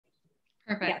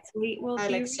Perfect. Yes, we will be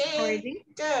Alexei, recording.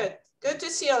 good. Good to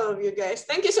see all of you guys.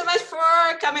 Thank you so much for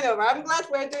coming over. I'm glad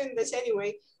we're doing this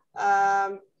anyway.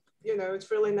 You know, it's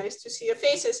really nice to see your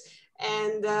faces.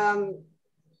 And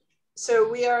so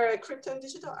we are a crypto and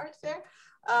digital art fair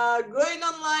going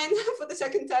online for the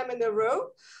second time in a row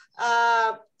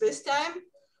this time.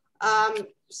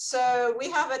 So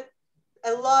we have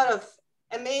a lot of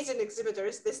amazing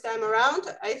exhibitors this time around.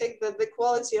 I think that the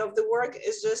quality of the work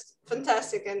is just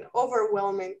fantastic and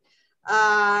overwhelming.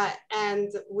 And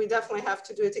we definitely have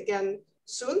to do it again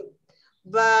soon.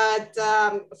 But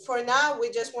for now, we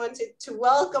just wanted to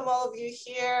welcome all of you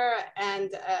here and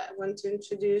want to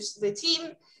introduce the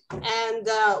team. And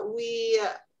we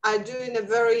are doing a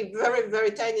very, very,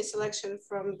 very tiny selection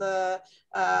from the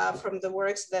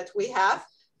works that we have.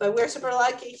 But we're super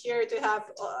lucky here to have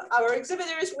our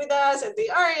exhibitors with us and the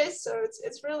artists, so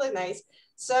it's really nice.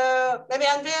 So maybe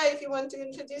Andrea, if you want to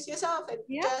introduce yourself, and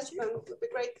Jasmine would be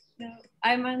great. So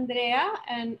I'm Andrea,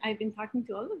 and I've been talking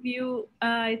to all of you,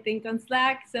 I think, on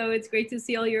Slack. So it's great to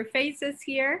see all your faces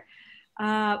here.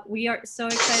 We are so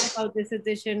excited about this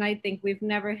edition. I think we've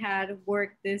never had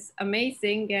work this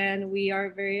amazing, and we are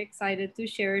very excited to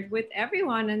share it with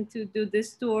everyone and to do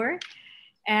this tour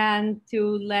and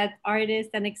to let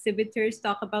artists and exhibitors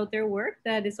talk about their work.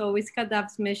 That is always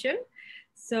Cadaf's mission.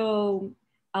 So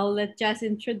I'll let Jess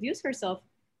introduce herself.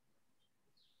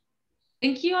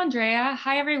 Thank you, Andrea.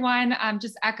 Hi, everyone. I'm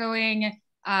just echoing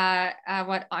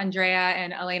what Andrea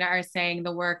and Elena are saying.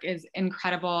 The work is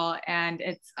incredible, and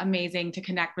it's amazing to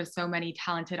connect with so many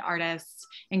talented artists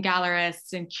and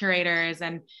gallerists and curators.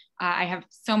 And I have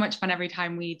so much fun every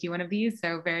time we do one of these.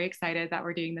 So very excited that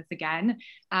we're doing this again.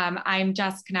 I'm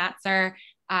Jess Knatzer.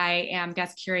 I am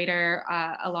guest curator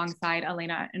alongside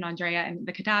Elena and Andrea and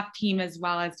the Cadaf team, as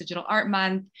well as Digital Art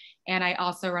Month. And I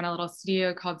also run a little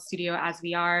studio called Studio As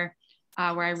We Are,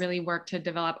 where I really work to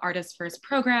develop artist first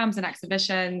programs and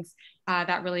exhibitions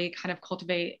that really kind of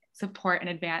cultivate, support, and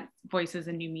advance voices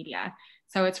in new media.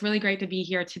 So it's really great to be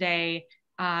here today.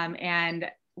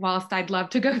 And whilst I'd love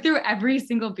to go through every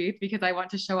single booth because I want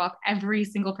to show off every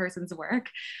single person's work,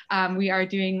 we are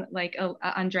doing, like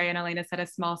Andrea and Elena said, a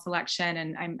small selection,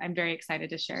 and I'm very excited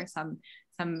to share some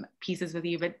pieces with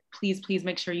you. But please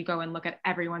make sure you go and look at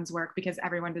everyone's work, because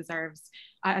everyone deserves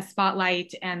a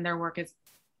spotlight, and their work is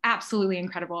absolutely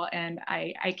incredible. And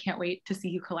I can't wait to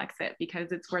see who collects it,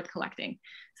 because it's worth collecting.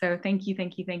 So thank you.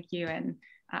 And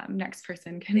next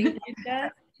person can. Thank you,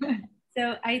 Jess.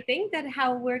 So I think that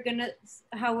how we're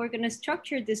gonna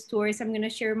structure this tour is I'm gonna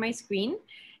share my screen,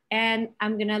 and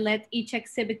I'm gonna let each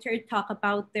exhibitor talk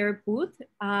about their booth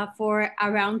for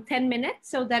around 10 minutes,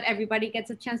 so that everybody gets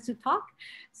a chance to talk.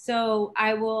 So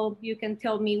you can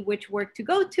tell me which work to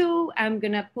go to. I'm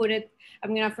gonna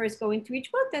first go into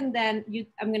each booth, and then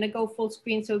I'm gonna go full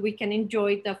screen so we can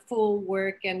enjoy the full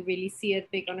work and really see it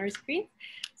big on our screen.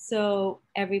 So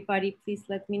everybody, please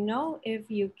let me know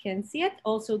if you can see it.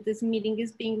 Also, this meeting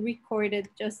is being recorded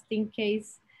just in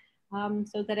case,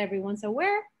 so that everyone's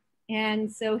aware.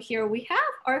 And so here we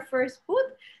have our first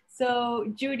booth.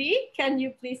 So Judy, can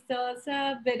you please tell us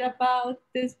a bit about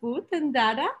this booth and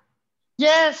DADA?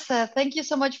 Yes, thank you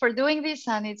so much for doing this,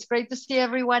 and it's great to see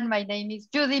everyone. My name is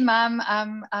Judy Mam.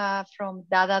 I'm from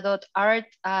DADA.Art,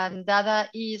 and DADA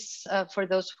is, for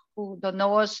those who don't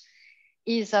know us,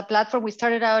 is a platform. We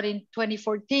started out in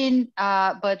 2014,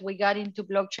 but we got into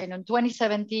blockchain in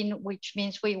 2017, which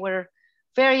means we were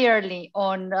very early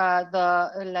on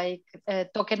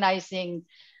tokenizing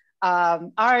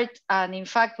art. And in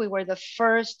fact, we were the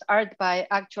first art by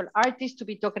actual artists to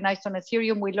be tokenized on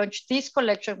Ethereum. We launched this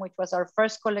collection, which was our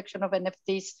first collection of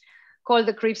NFTs, called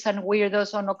the Creeps and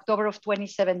Weirdos, on October of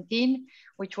 2017,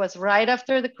 which was right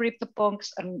after the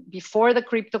CryptoPunks and before the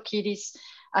CryptoKitties.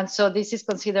 And so this is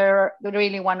considered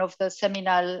really one of the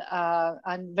seminal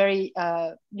and very,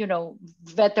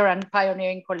 veteran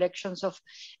pioneering collections of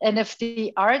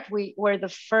NFT art. We were the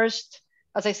first,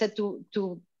 as I said, to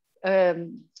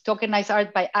tokenize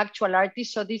art by actual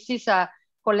artists. So this is a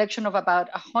collection of about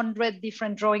 100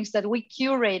 different drawings that we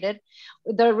curated.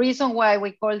 The reason why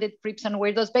we called it Creeps and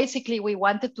Weirdos, basically we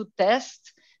wanted to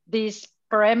test this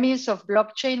premise of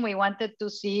blockchain. We wanted to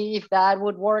see if that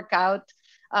would work out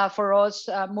for us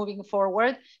moving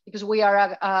forward, because we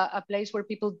are a place where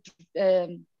people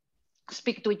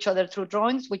speak to each other through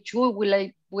drawings, which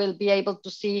we will be able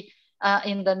to see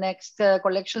in the next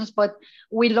collections. But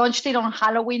we launched it on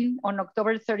Halloween on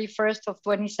October 31st of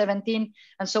 2017.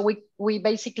 And so we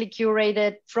basically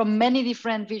curated from many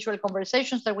different visual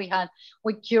conversations that we had.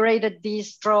 We curated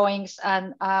these drawings,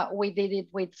 and we did it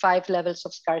with 5 levels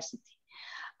of scarcity.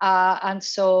 And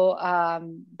so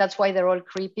that's why they're all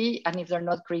creepy. And if they're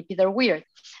not creepy, they're weird.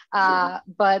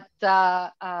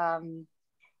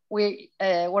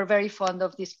 We're very fond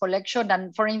of this collection.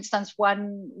 And for instance,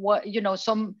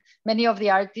 many of the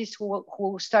artists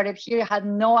who started here had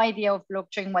no idea of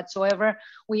blockchain whatsoever.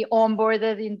 We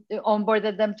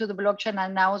onboarded them to the blockchain,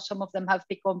 and now some of them have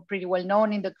become pretty well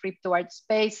known in the crypto art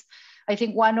space. I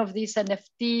think one of these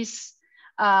NFTs,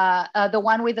 the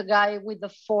one with the guy with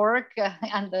the fork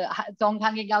and the tongue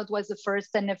hanging out, was the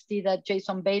first NFT that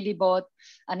Jason Bailey bought,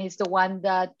 and it's the one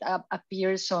that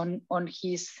appears on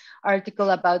his article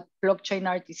about blockchain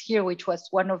artists here, which was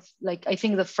one of, like, I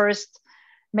think the first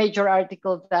major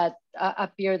article that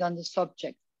appeared on the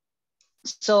subject.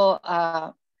 So,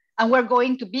 and we're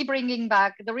going to be bringing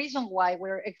back, the reason why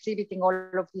we're exhibiting all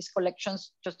of these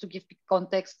collections, just to give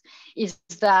context, is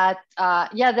that,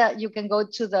 that you can go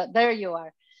to there you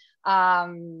are,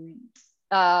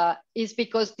 is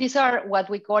because these are what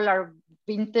we call our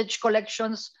vintage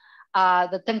collections,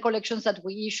 the 10 collections that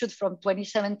we issued from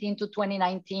 2017 to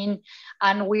 2019.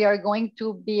 And we are going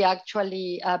to be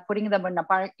actually putting them in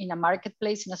a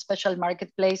marketplace, in a special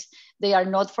marketplace. They are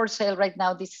not for sale right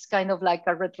now. This is kind of like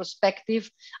a retrospective.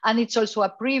 And it's also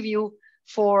a preview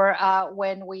for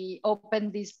when we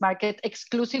open this market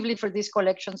exclusively for these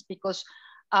collections, because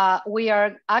we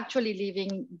are actually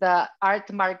leaving the art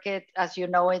market, as you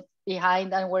know it,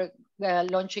 behind, and we're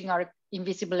launching our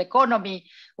invisible economy,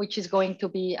 which is going to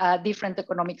be a different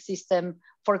economic system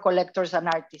for collectors and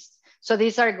artists. So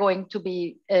these are going to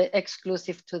be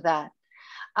exclusive to that.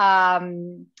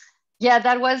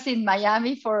 That was in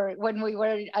Miami for when we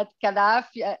were at Cadaf,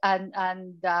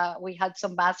 and we had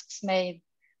some masks made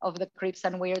of the creeps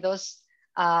and weirdos.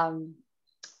 And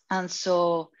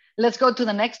so let's go to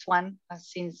the next one,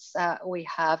 since we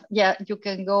have, you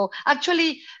can go.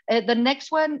 Actually, the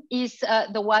next one is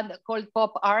the one called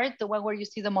Pop Art, the one where you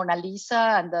see the Mona Lisa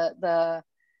and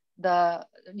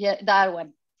that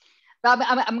one.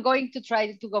 I'm going to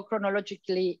try to go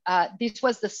chronologically. This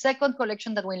was the second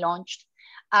collection that we launched.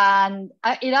 And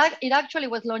it actually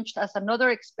was launched as another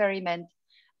experiment.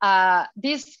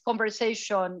 This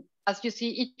conversation, as you see,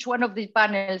 each one of the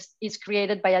panels is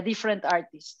created by a different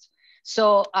artist.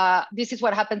 So this is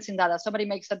what happens in DADA. Somebody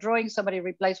makes a drawing, somebody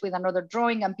replies with another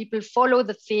drawing, and people follow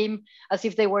the theme as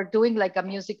if they were doing like a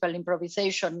musical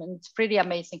improvisation, and it's pretty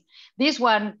amazing. This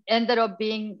one ended up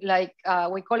being like,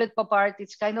 we call it pop art.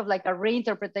 It's kind of like a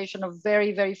reinterpretation of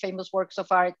very, very famous works of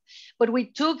art. But we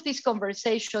took this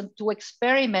conversation to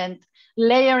experiment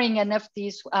layering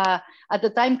NFTs. At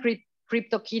the time,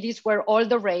 CryptoKitties were all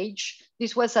the rage.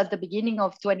 This was at the beginning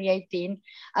of 2018.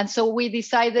 And so we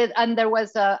decided, and there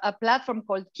was a platform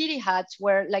called Kitty Hats,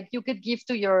 where like you could give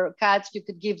to your cats, you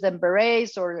could give them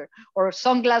berets or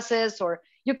sunglasses, or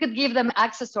you could give them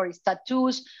accessories,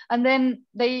 tattoos. And then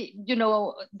they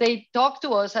talked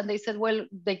to us and they said, well,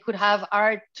 they could have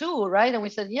art too, right? And we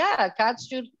said, yeah, cats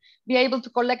should be able to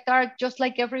collect art just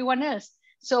like everyone else.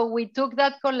 So we took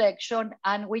that collection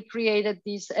and we created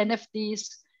these NFTs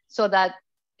so that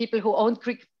people who own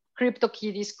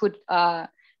CryptoKitties could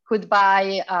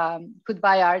buy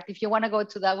art. If you want to go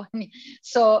to that one,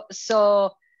 so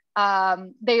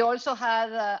they also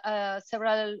had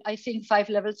several, I think 5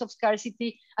 levels of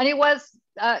scarcity, and it was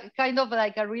kind of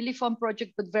like a really fun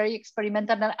project, but very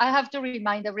experimental. And I have to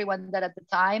remind everyone that at the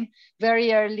time,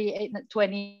 very early in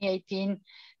 2018.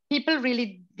 People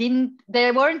really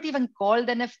they weren't even called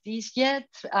NFTs yet.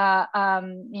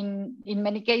 In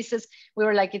many cases, we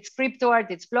were like, it's crypto art,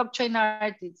 it's blockchain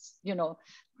art, it's,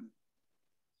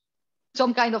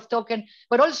 some kind of token.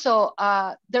 But also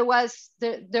the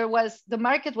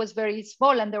market was very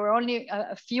small, and there were only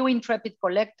a few intrepid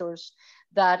collectors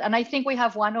and I think we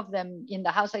have one of them in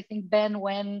the house. I think Ben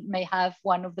Wen may have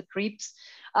one of the creeps.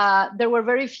 There were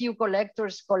very few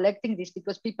collectors collecting this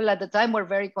because people at the time were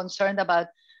very concerned about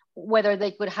whether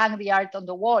they could hang the art on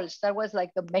the walls. That was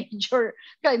like the major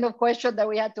kind of question that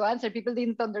we had to answer. People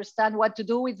didn't understand what to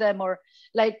do with them, or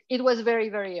like it was very,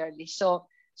 very early. So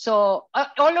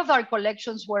all of our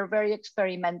collections were very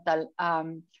experimental.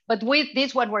 But with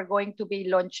this one, we're going to be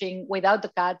launching without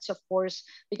the cats, of course,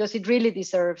 because it really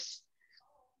deserves.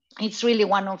 It's really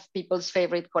one of people's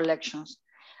favorite collections.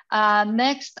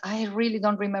 Next, I really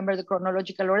don't remember the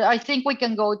chronological order. I think we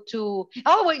can go to,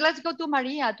 let's go to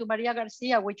Maria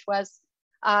Garcia, which was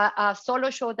a solo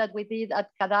show that we did at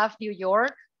Cadaf, New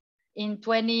York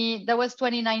that was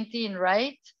 2019,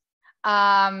 right?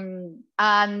 And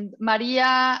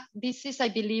Maria, this is, I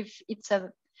believe,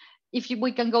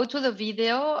 we can go to the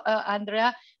video,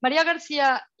 Andrea. Maria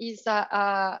Garcia is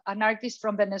an artist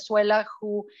from Venezuela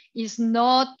who is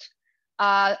not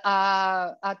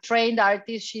a trained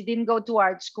artist. She didn't go to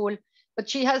art school, but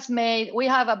she has made, we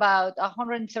have about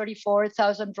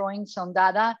 134,000 drawings on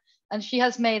DADA, and she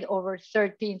has made over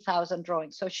 13,000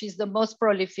 drawings. So she's the most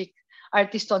prolific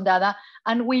artist on DADA.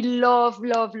 And we love,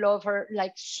 love, love her,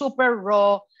 like super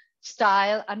raw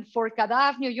style. And for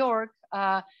Cadaf, New York,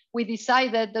 we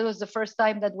decided, that was the first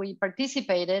time that we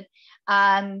participated,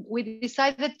 and we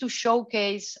decided to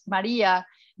showcase Maria,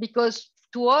 because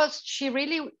to us, she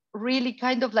really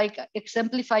kind of like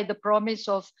exemplified the promise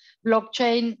of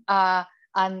blockchain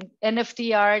and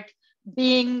NFT art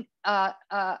being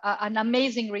an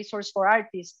amazing resource for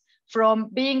artists. From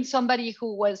being somebody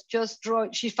who was just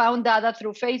drawing, she found DADA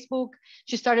through Facebook,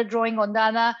 she started drawing on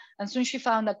DADA, and soon she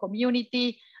found a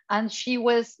community, and she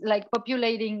was like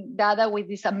populating DADA with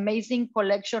this amazing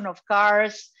collection of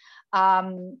cars,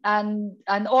 and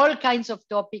all kinds of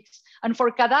topics. And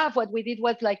for Cadaf, what we did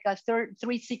was like a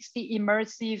 360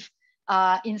 immersive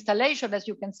installation, as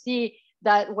you can see,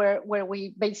 that where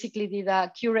we basically did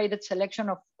a curated selection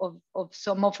of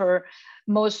some of her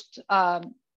most,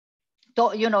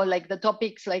 you know, like the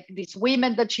topics, like these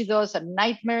women that she does, and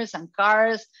nightmares and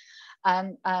cars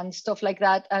and stuff like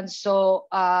that. And so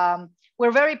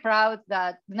we're very proud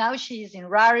that now she's in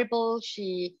Rarible.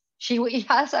 She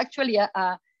has actually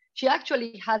she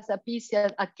actually has a piece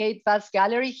at Cadaf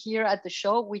Gallery here at the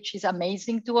show, which is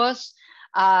amazing to us.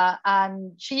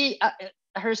 And she,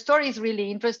 her story is really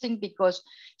interesting because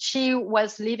she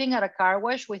was living at a car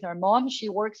wash with her mom. She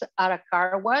works at a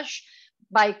car wash.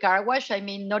 By car wash, I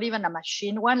mean not even a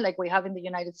machine one like we have in the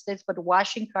United States, but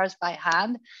washing cars by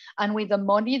hand. And with the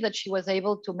money that she was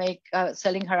able to make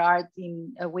selling her art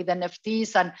in with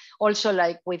NFTs, and also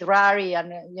like with Rari,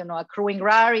 and you know, accruing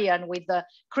Rari, and with the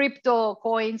crypto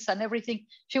coins and everything,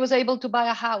 she was able to buy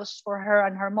a house for her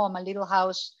and her mom, a little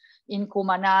house in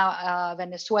Cumaná,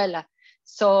 Venezuela.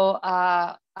 So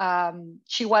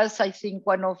she was, I think,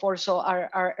 one of also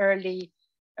our early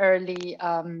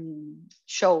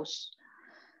shows.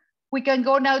 We can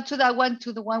go now to that one,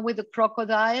 to the one with the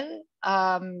crocodile,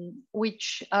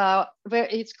 which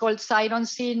it's called Sight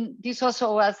Unseen. This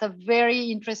also was a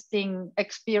very interesting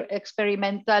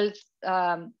experimental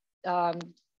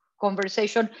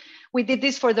conversation. We did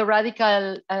this for the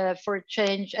Radical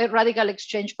Radical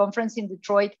Exchange Conference in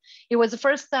Detroit. It was the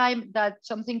first time that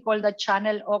something called a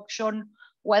channel auction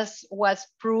was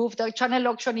proved. The channel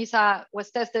auction was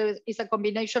tested, is a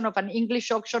combination of an English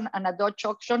auction and a Dutch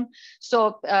auction.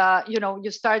 So you know,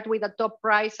 you start with a top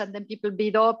price, and then people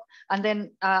bid up, and then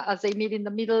as they meet in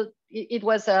the middle, it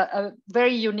was a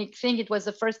very unique thing. It was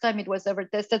the first time it was ever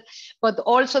tested. But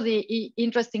also the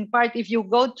interesting part, if you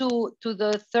go to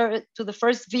the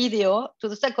first video, to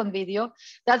the second video,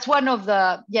 that's one of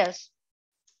the, yes.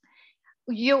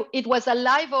 It was a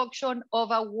live auction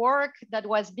of a work that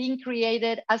was being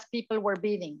created as people were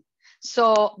bidding.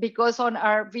 So because on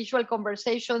our visual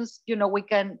conversations, you know, we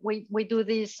do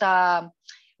this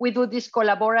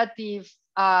collaborative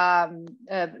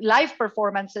live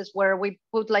performances where we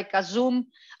put like a Zoom,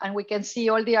 and we can see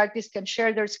all the artists can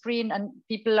share their screen, and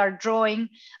people are drawing,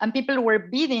 and people were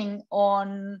bidding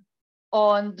on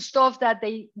stuff that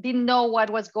they didn't know what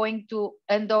was going to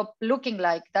end up looking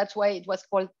like. That's why it was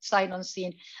called Sight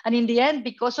Unseen. And in the end,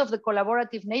 because of the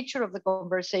collaborative nature of the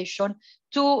conversation,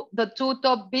 the two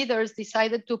top bidders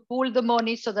decided to pool the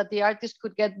money so that the artist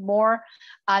could get more,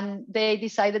 and they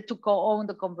decided to co-own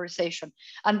the conversation.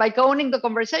 And by co-owning the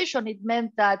conversation, it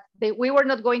meant that we were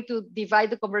not going to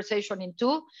divide the conversation in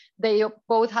two. They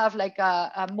both have like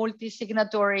a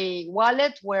multi-signatory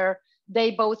wallet where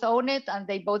they both own it, and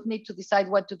they both need to decide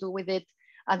what to do with it.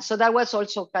 And so that was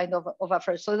also kind of a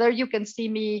first. So there you can see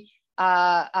me,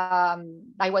 I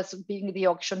was being the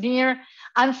auctioneer.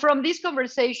 And from this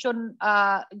conversation,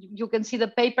 you can see the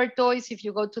paper toys. If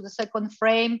you go to the second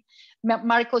frame,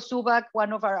 Marco Subak,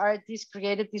 one of our artists,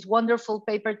 created these wonderful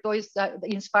paper toys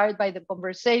inspired by the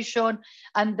conversation.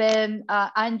 And then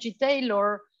Angie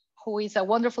Taylor, who is a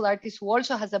wonderful artist who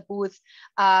also has a booth.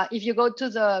 If you go to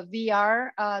the VR,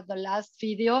 the last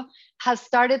video, has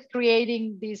started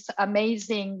creating this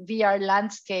amazing VR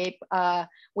landscape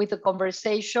with the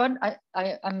conversation.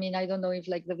 I mean, I don't know if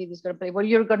like the video is gonna play, but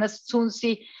you're gonna soon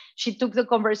see, she took the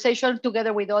conversation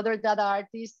together with other DADA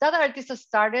artists. DADA artists have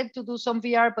started to do some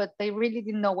VR, but they really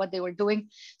didn't know what they were doing.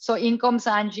 So in comes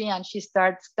Angie, and she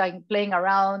starts playing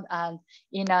around, and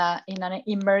in an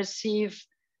immersive,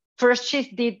 first, she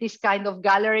did this kind of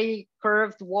gallery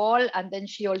curved wall, and then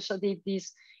she also did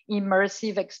this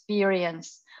immersive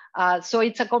experience. So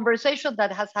it's a conversation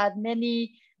that has had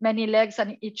many, many legs,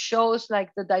 and it shows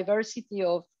like the diversity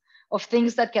of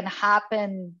things that can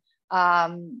happen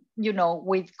you know,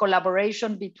 with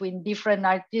collaboration between different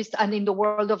artists, and in the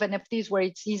world of NFTs, where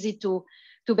it's easy to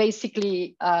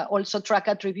basically also track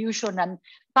attribution and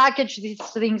package these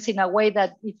things in a way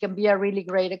that it can be a really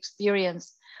great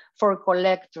experience for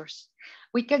collectors.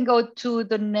 We can go to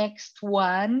the next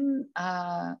one.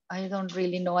 I don't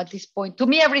really know at this point. To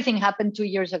me, everything happened 2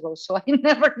 years ago, so I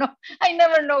never know. I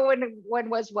never know when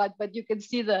was what. But you can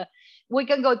see we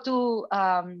can go to.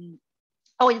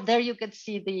 Oh, there you can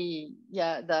see the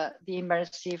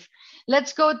immersive.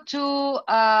 Let's go to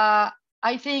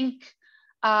I think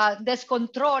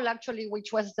Descontrol, actually,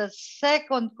 which was the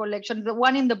second collection, the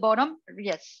one in the bottom.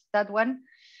 Yes, that one.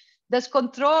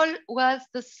 Descontrol was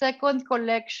the second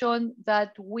collection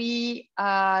that we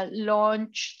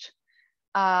launched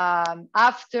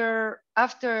after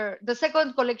the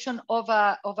second collection of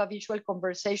a visual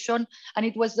conversation, and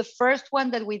it was the first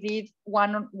one that we did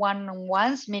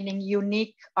one-on-ones, meaning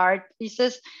unique art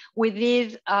pieces. We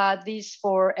did this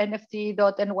for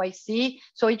NFT.nyc.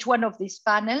 So each one of these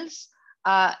panels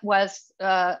was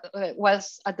at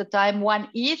the time 1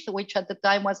 ETH, which at the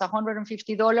time was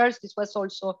 $150. This was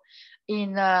also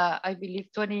in I believe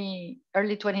early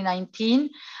 2019,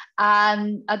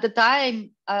 and at the time,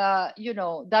 you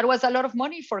know, that was a lot of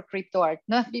money for crypto art.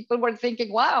 No? People were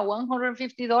thinking, wow,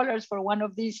 $150 for one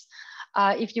of these.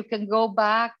 If you can go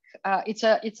back, it's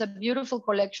a beautiful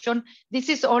collection. This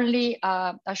is only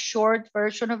a short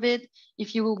version of it.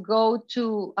 If you go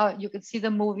to, you can see the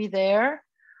movie there.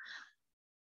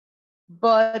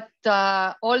 But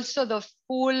also the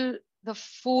full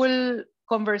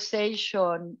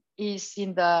conversation is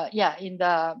in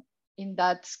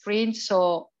that screen.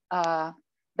 So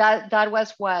that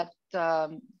was what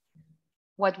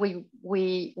we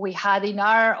had in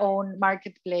our own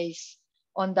marketplace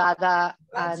on DADA.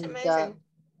 That's and amazing.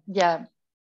 Yeah.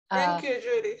 Thank you,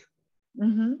 Judy.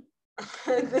 Mm-hmm.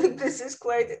 I think this is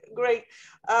quite great.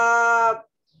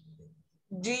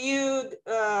 Do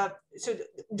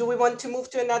we want to move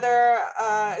to another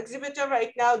exhibitor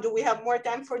right now? Do we have more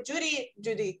time for Judy?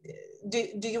 Judy,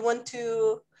 do you want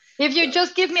to? If you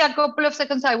just give me a couple of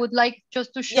seconds, I would like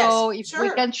just to show, yes, if sure.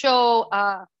 we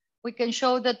can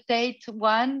show the Tate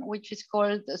one, which is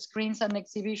called Screens and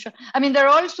Exhibition. I mean, they're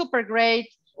all super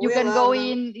great. You can go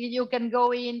in.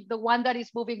 The one that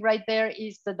is moving right there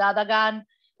is the DADA gun,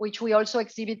 which we also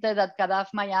exhibited at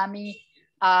Cadaf, Miami,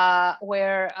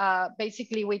 where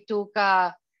basically we took,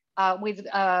 with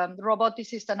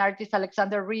roboticist and artist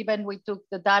Alexander Riben, we took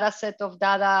the data set of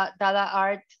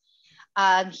DADA.Art,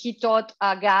 and he taught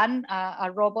a gun, a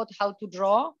robot, how to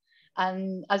draw.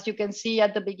 And as you can see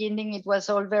at the beginning, it was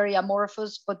all very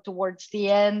amorphous, but towards the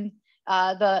end,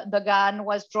 the gun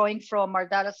was drawing from our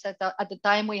data set. At the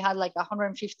time, we had like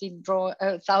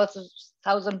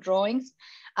 150,000 drawings.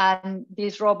 And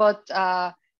this robot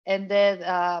ended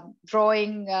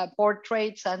drawing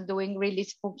portraits and doing really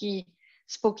spooky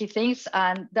things.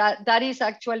 And that is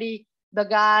actually the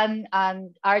gun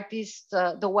and artist.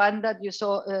 The one that you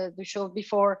saw the show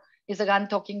before is a gun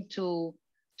talking to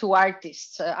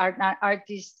artists,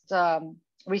 artists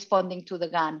responding to the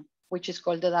gun, which is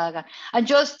called the DADA gun. And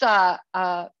just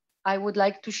I would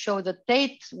like to show the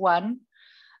Tate one,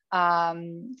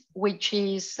 which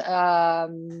is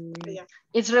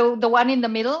it's the one in the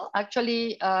middle,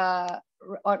 actually, or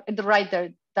the right there,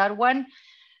 that one.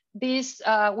 This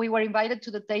we were invited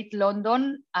to the Tate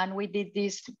London, and we did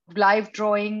this live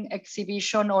drawing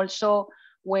exhibition also,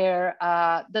 where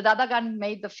the DADA gun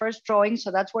made the first drawing. So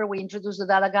that's where we introduced the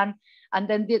DADA gun. And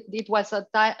then it was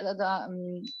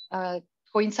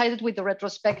coincided with the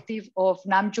retrospective of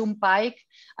Nam June Paik.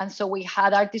 And so we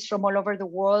had artists from all over the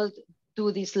world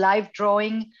do this live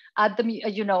drawing at the,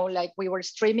 you know, like we were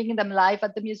streaming them live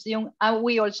at the museum. And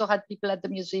we also had people at the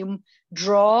museum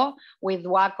draw with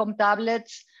Wacom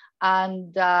tablets.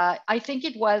 And I think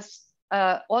it was,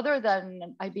 other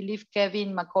than, I believe,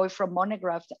 Kevin McCoy from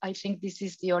Monograph, I think this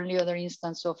is the only other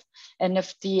instance of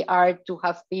NFT art to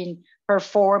have been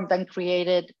performed and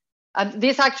created. And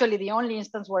this actually the only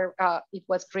instance where it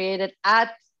was created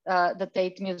at the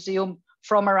Tate Museum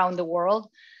from around the world.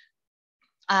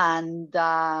 And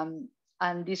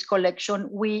this collection,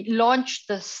 we launched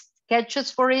the sketches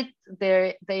for it.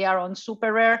 They are on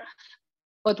Super Rare,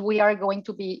 but we are going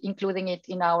to be including it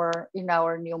in our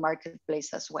new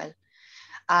marketplace as well.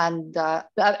 And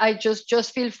I just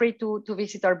feel free to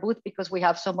visit our booth, because we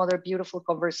have some other beautiful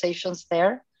conversations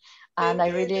there. And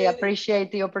I really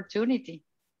appreciate the opportunity.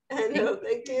 I know,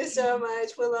 thank you so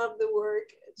much. We love the work.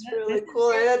 It's really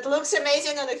cool. And it looks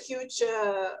amazing on a huge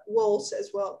walls as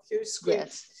well, huge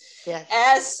screens. Yes.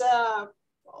 As a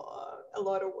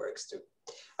lot of works too.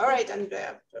 All right,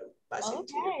 Andrea. So passing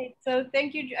to you. Okay, so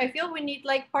thank you. I feel we need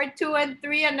like part 2 and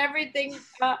 3 and everything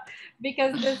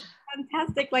because this is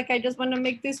fantastic. Like I just want to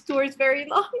make these tours very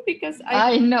long because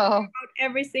I know about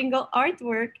every single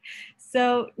artwork.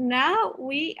 So now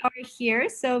we are here.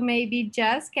 So maybe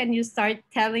Jess, can you start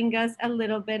telling us a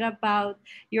little bit about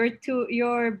your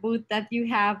booth that you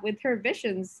have with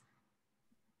HERVISIONS?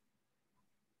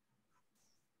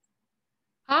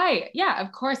 Hi, yeah,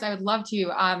 of course, I would love to.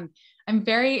 I'm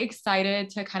very excited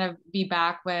to kind of be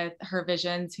back with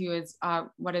HERVISIONS, who is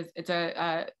it's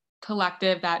a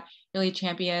collective that really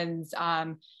champions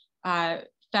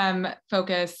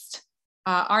femme-focused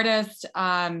artists,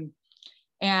 and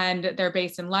they're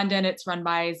based in London. It's run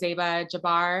by Zeba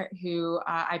Jabbar, who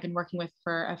I've been working with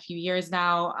for a few years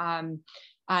now.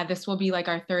 This will be like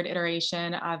our 3rd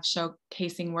iteration of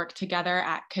showcasing work together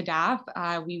at Cadaf.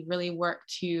 We really work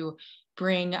to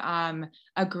bring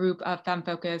a group of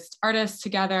femme-focused artists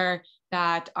together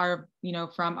that are,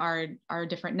 from our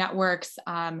different networks.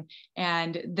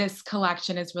 And this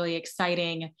collection is really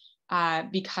exciting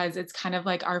because it's kind of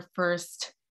like our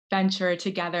first venture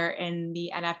together in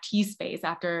the NFT space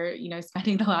after,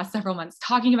 spending the last several months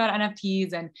talking about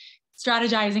NFTs and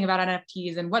strategizing about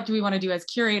NFTs and what do we want to do as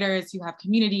curators who have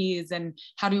communities and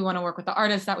how do we want to work with the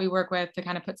artists that we work with to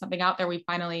kind of put something out there. We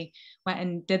finally went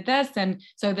and did this. And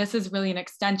so this is really an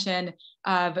extension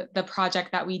of the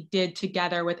project that we did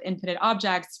together with Infinite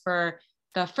Objects for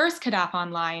the first Cadaf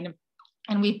Online.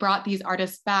 And we brought these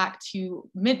artists back to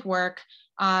mint work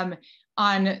on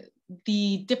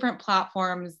the different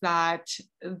platforms that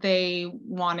they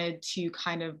wanted to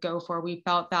kind of go for. We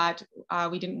felt that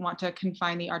we didn't want to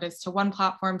confine the artists to one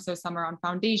platform. So some are on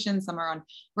Foundation, some are on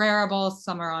Rarible,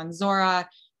 some are on Zora.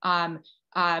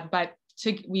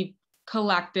 We've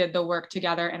collected the work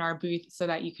together in our booth so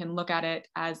that you can look at it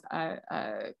as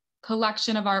a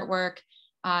collection of artwork.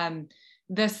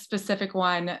 This specific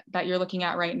one that you're looking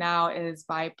at right now is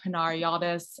by Pinar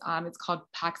Yaldis. It's called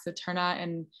Pax Eterna,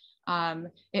 and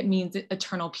it means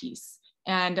eternal peace.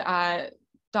 And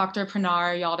Dr.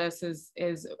 Pinar Yaldis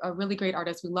is a really great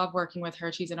artist. We love working with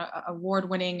her. She's an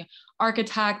award-winning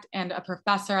architect and a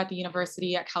professor at the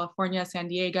University at California, San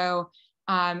Diego.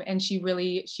 And she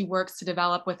works to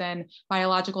develop within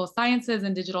biological sciences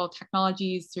and digital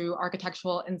technologies through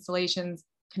architectural installations,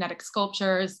 kinetic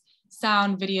sculptures,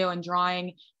 sound, video, and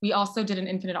drawing. We also did an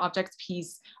Infinite Objects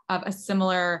piece of a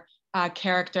similar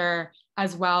character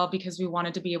as well, because we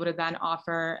wanted to be able to then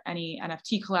offer any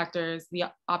NFT collectors the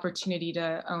opportunity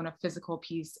to own a physical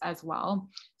piece as well.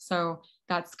 So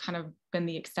that's kind of been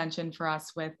the extension for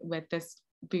us with this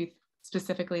booth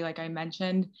specifically, like I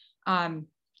mentioned.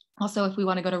 Also, if we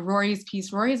want to go to Rory's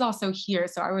piece, Rory's also here.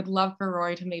 So I would love for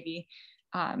Rory to maybe,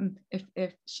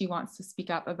 if she wants to speak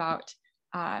up about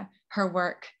her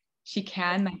work, she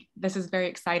can. Like, this is very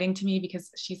exciting to me because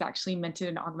she's actually minted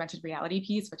an augmented reality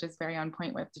piece, which is very on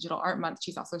point with Digital Art Month.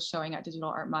 She's also showing at Digital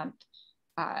Art Month.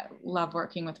 Love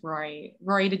working with Rory.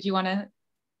 Rory, did you want to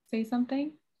say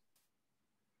something?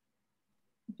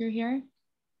 If you're here?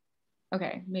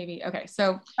 Okay, maybe. Okay,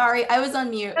 so. Sorry, I was on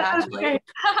mute, actually. Okay.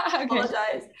 Okay.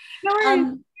 Apologize. No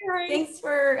worries. Thanks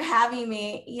for having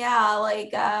me. Yeah,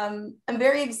 like, I'm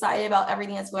very excited about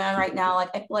everything that's going on right now.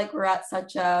 Like, I feel like we're at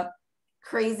such a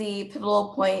crazy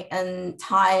pivotal point in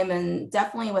time, and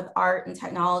definitely with art and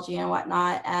technology and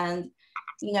whatnot. And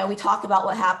we talk about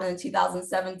what happened in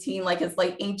 2017 like it's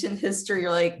like ancient history, or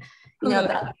like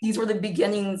that these were the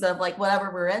beginnings of like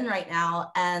whatever we're in right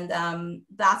now. And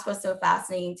that's what's so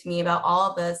fascinating to me about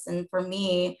all of this. And for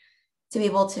me to be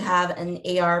able to have an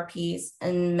AR piece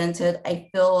and minted, I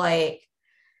feel like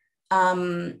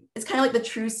it's kind of like the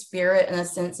true spirit in a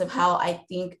sense of how I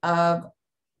think of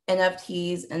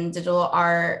NFTs and digital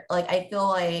art. Like, I feel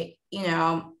like,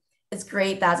 it's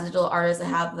great that as a digital artist, I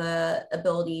have the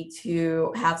ability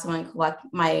to have someone collect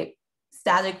my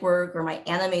static work or my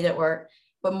animated work.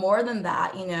 But more than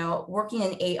that, working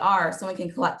in AR, someone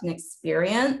can collect an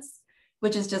experience,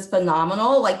 which is just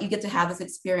phenomenal. Like, you get to have this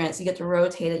experience, you get to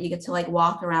rotate it, you get to like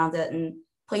walk around it and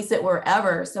place it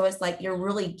wherever. So it's like, you're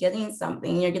really getting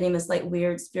something. You're getting this like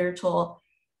weird spiritual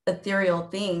ethereal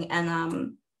thing.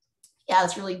 And yeah,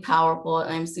 it's really powerful,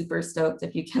 and I'm super stoked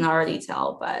if you can already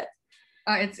tell. But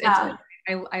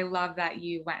I love that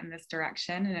you went in this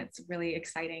direction, and it's really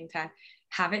exciting to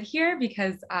have it here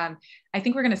because I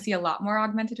think we're going to see a lot more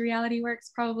augmented reality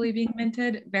works probably being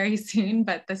minted very soon.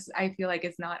 But this, I feel like,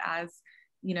 is not as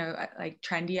like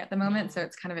trendy at the moment, so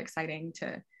it's kind of exciting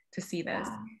to see this.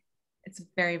 Yeah. It's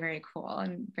very, very cool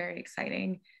and very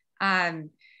exciting.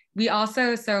 We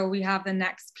also, so we have the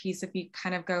next piece, if you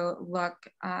kind of go look,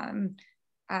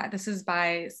 this is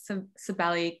by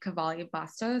Sibeli Cavalli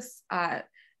Bastos.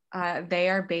 They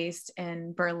are based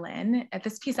in Berlin.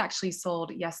 This piece actually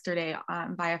sold yesterday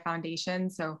by a foundation,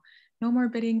 so no more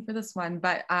bidding for this one,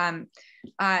 but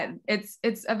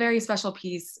it's a very special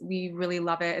piece. We really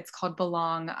love it. It's called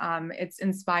Belong. It's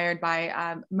inspired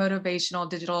by motivational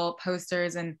digital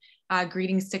posters and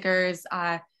greeting stickers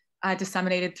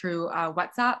disseminated through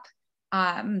WhatsApp.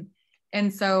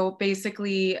 And so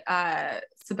basically,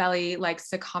 Sibeli likes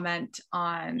to comment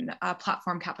on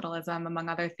platform capitalism, among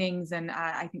other things. And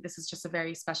I think this is just a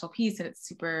very special piece, and it's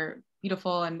super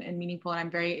beautiful and meaningful. And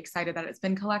I'm very excited that it's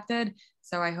been collected.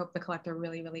 So I hope the collector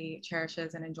really, really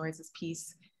cherishes and enjoys this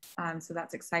piece. So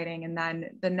that's exciting. And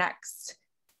then the next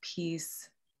piece,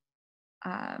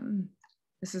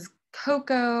 this is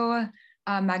Coco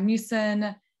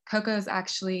Magnuson. Coco's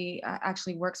actually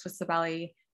works with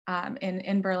Sibeli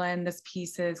in Berlin. This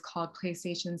piece is called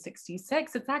PlayStation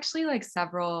 66. It's actually like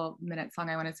several minutes long.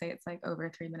 I want to say it's like over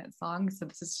 3 minutes long. So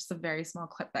this is just a very small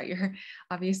clip that you're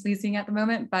obviously seeing at the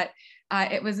moment, but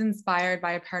it was inspired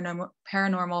by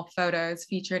paranormal photos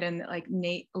featured in like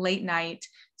late night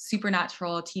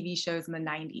supernatural TV shows in the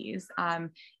 90s,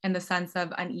 and the sense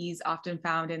of unease often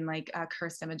found in like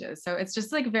cursed images. So it's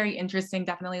just like very interesting.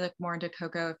 Definitely look more into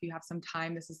Coco if you have some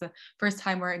time. This is the first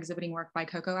time we're exhibiting work by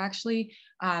Coco actually,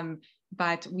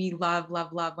 but we love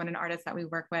when an artist that we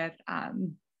work with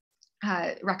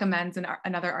recommends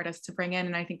another artist to bring in,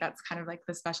 and I think that's kind of like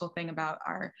the special thing about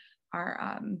our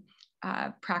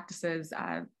practices,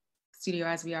 studio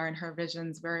as we are in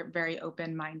HERVISIONS. We're very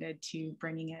open-minded to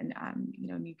bringing in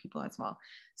new people as well.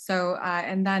 So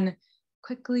and then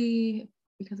quickly,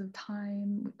 because of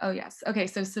time, oh yes, okay,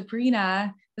 so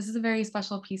Sabrina, this is a very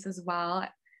special piece as well.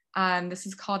 This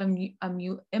is called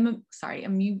Immutable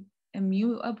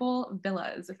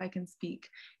Villas, if I can speak,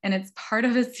 and it's part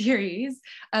of a series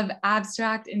of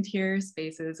abstract interior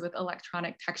spaces with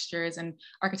electronic textures and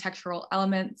architectural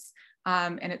elements.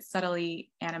 And it's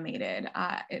subtly animated.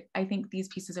 I think these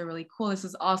pieces are really cool. This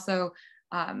is also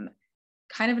kind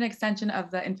of an extension of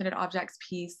the Infinite Objects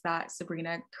piece that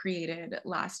Sabrina created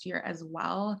last year as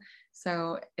well.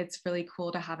 So it's really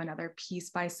cool to have another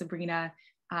piece by Sabrina.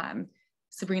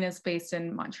 Sabrina's based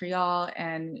in Montreal,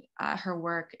 and her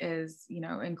work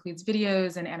includes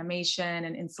videos and animation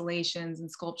and installations and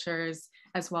sculptures,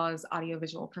 as well as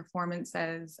audiovisual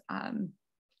performances.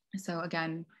 So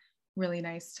again, really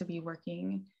nice to be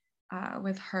working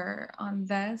with her on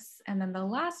this. And then the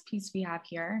last piece we have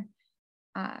here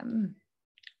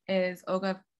is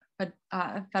Olga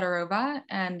Fedorova,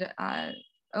 and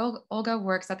Olga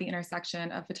works at the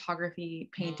intersection of photography,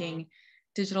 painting,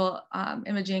 digital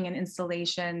imaging, and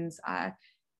installations.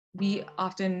 We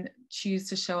often choose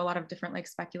to show a lot of different like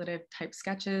speculative type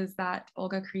sketches that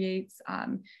Olga creates.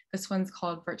 This one's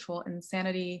called Virtual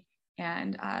Insanity,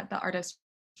 and the artist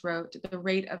wrote, "The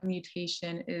rate of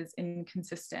mutation is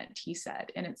inconsistent," he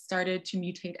said, and it started to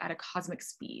mutate at a cosmic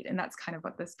speed. And that's kind of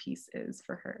what this piece is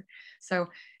for her. So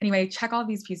anyway, check all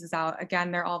these pieces out.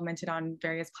 Again, they're all minted on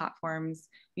various platforms.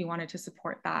 We wanted to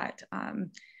support that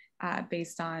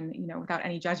based on, without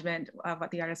any judgment of what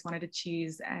the artist wanted to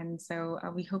choose. And so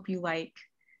we hope you like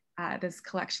this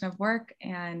collection of work,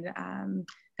 and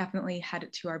definitely head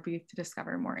to our booth to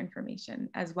discover more information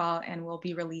as well. And we'll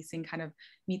be releasing kind of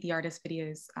Meet the Artist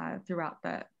videos throughout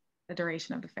the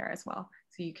duration of the fair as well.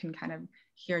 So you can kind of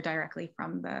hear directly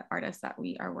from the artists that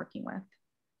we are working with.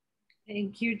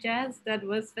 Thank you, Jazz. That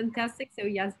was fantastic. So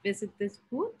yes, visit this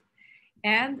booth.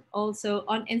 And also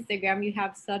on Instagram, you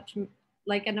have such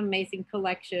like an amazing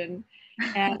collection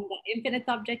and the Infinite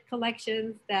Object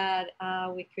collections that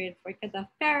we created for Cadaf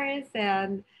Paris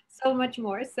and so much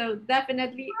more. So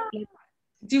definitely.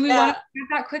 Do we want to do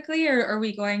that quickly, or are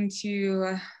we going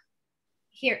to?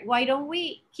 Here, why don't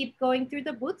we keep going through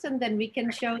the booths, and then we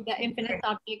can show the Infinite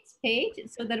Objects page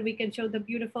so that we can show the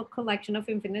beautiful collection of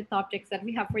Infinite Objects that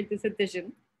we have for this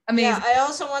edition. Amazing. Yeah, I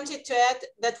also wanted to add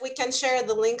that we can share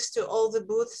the links to all the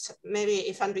booths. Maybe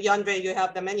if Andre, you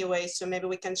have them anyway, so maybe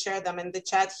we can share them in the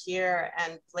chat here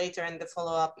and later in the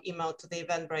follow-up email to the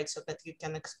Eventbrite so that you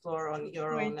can explore on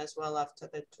your own as well after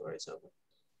the tour is over.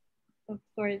 Of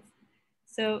course.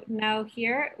 So now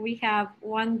here we have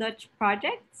One Dutch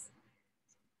Projects.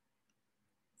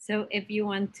 So if you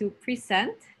want to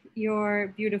present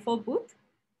your beautiful booth.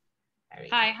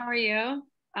 Hi, how are you?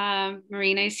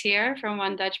 Marina is here from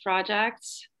One Dutch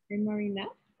Projects. Hey, Marina.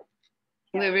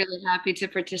 We're really happy to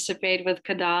participate with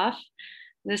Cadaf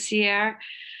this year.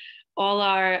 All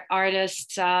our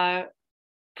artists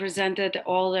presented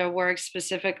all their work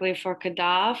specifically for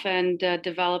Cadaf, and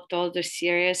developed all the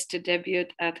series to debut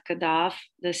at Cadaf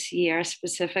this year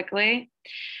specifically.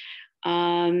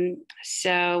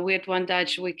 So we at One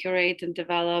Dutch, we curate and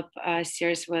develop a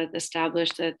series with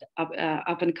established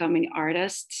up and coming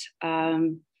artists.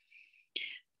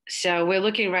 So we're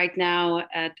looking right now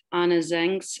at Anna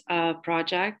Zeng's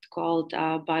project called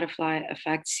Butterfly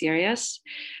Effect Series,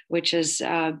 which is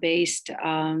based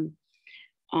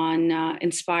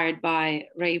inspired by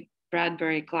Ray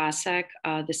Bradbury classic,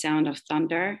 The Sound of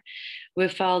Thunder. We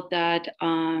felt that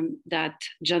that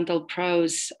gentle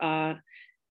prose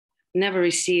never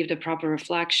received a proper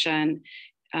reflection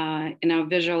in our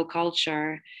visual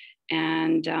culture.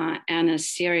 And Anna's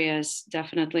series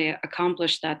definitely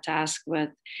accomplished that task with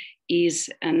ease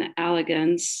and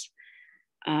elegance,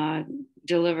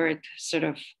 delivered sort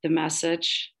of the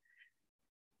message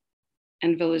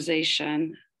and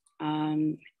visualization.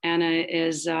 Anna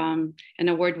is an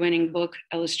award-winning book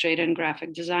illustrator and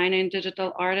graphic designer and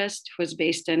digital artist who is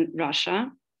based in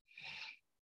Russia.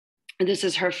 And this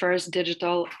is her first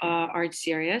digital art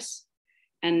series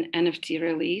and NFT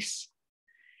release.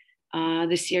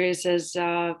 The series is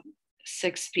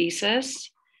 6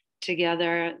 pieces.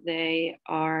 Together, they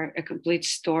are a complete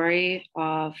story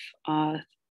of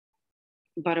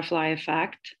butterfly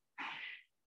effect.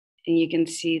 And you can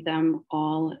see them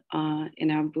all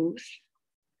in our booth.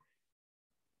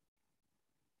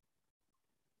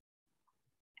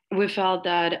 We felt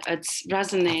that it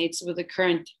resonates with the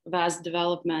current vast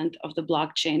development of the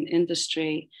blockchain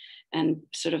industry and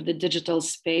sort of the digital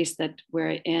space that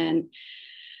we're in.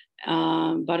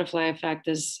 Butterfly effect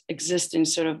is existing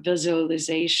sort of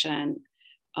visualization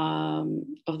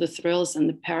of the thrills and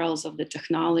the perils of the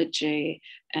technology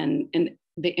and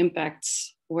the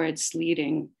impacts where it's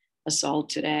leading us all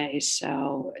today.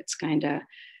 So it's kind of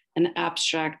an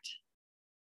abstract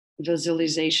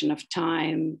visualization of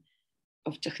time,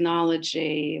 of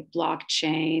technology,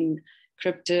 blockchain,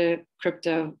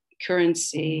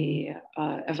 cryptocurrency,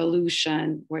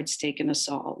 evolution, where it's taken us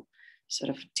all, sort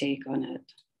of take on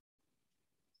it.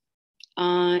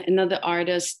 Another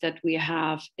artist that we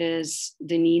have is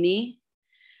Danini.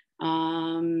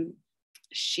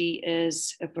 She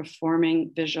is a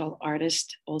performing visual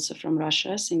artist, also from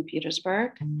Russia, St.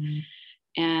 Petersburg.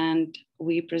 And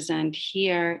we present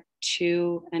here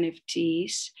 2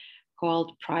 NFTs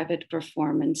called Private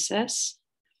Performances.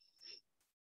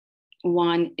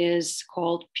 One is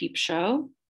called Peep Show,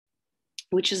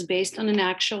 which is based on an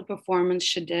actual performance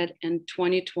she did in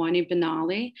 2020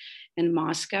 Biennale in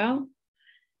Moscow.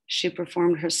 She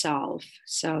performed herself.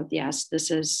 So yes,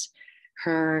 this is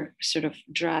her sort of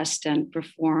dressed and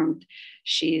performed.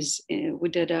 We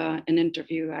did an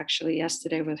interview actually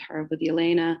yesterday with her, with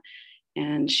Elena,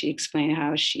 and she explained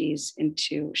how she's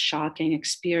into shocking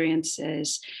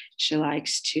experiences. She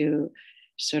likes to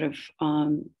sort of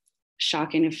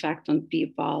shocking effect on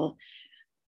people.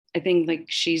 I think like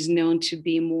she's known to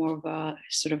be more of a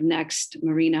sort of next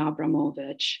Marina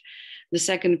Abramovich. The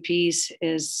second piece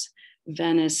is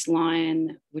Venice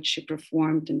Lion, which she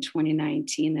performed in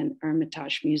 2019 in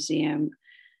Hermitage Museum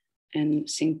in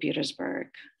St. Petersburg.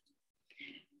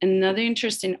 Another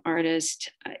interesting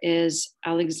artist is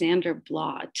Alexander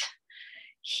Blot.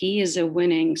 He is a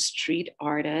winning street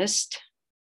artist.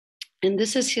 And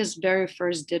this is his very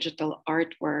first digital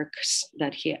artworks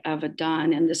that he ever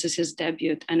done. And this is his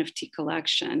debut NFT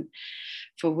collection,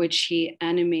 for which he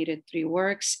animated 3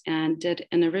 works and did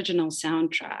an original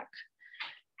soundtrack,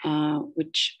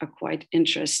 which are quite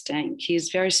interesting. He's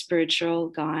a very spiritual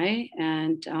guy,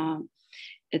 and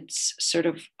it's sort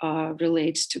of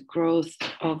relates to growth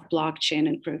of blockchain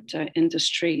and crypto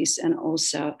industries, and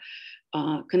also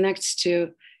connects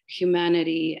to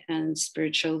humanity and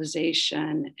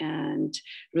spiritualization and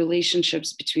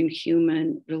relationships between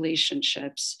human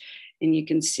relationships. And you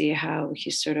can see how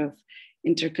he sort of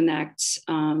interconnects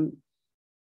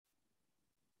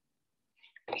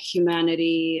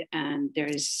humanity, and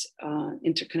there's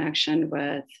interconnection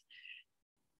with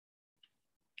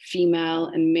female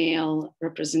and male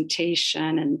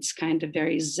representation, and it's kind of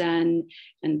very Zen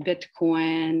and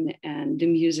Bitcoin, and the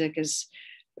music is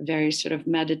very sort of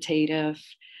meditative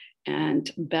and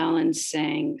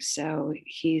balancing. So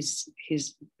he's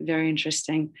very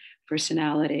interesting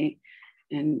personality,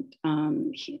 and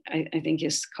I think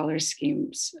his color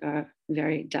schemes are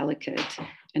very delicate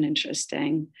and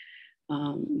interesting.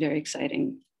 Very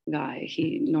exciting guy.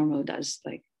 He normally does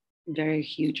like very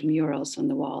huge murals on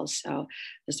the walls. So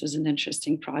this was an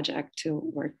interesting project to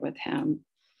work with him.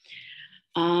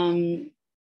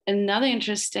 Another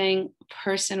interesting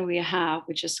person we have,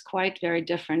 which is quite very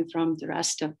different from the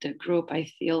rest of the group,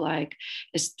 I feel like,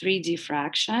 is 3D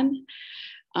Fraction,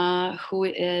 who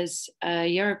is a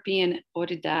European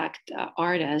autodidact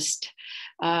artist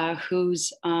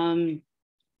who's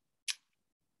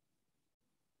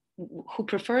who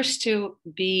prefers to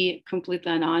be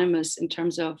completely anonymous in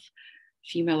terms of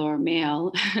female or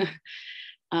male.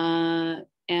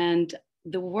 And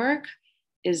the work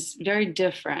is very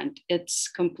different. It's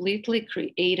completely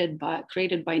created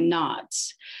by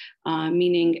knots,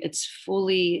 meaning it's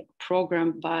fully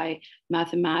programmed by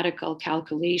mathematical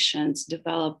calculations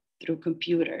developed through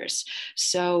computers.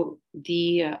 So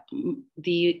the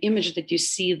image that you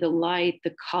see, the light,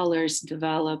 the colors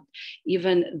developed,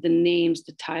 even the names,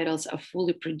 the titles are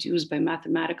fully produced by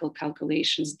mathematical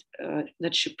calculations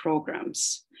that she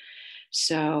programs.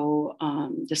 So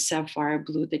the sapphire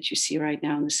blue that you see right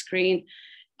now on the screen,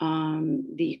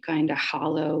 the kind of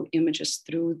hollow images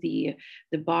through the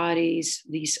bodies,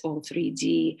 these all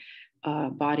 3D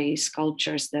body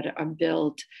sculptures that are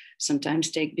built, sometimes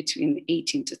take between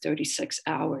 18 to 36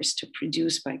 hours to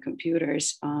produce by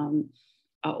computers, are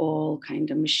all kind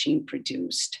of machine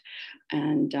produced.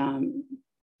 And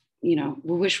you know,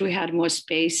 we wish we had more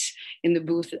space in the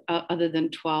booth other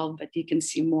than 12, but you can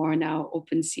see more on our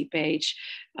OpenSea page.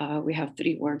 We have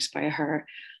 3 works by her.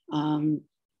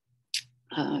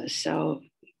 So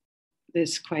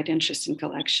this quite interesting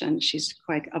collection. She's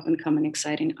quite up and coming,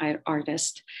 exciting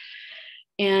artist.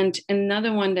 And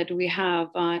another one that we have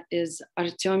is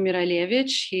Artyom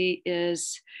Miralevich. He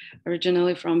is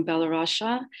originally from Belarus,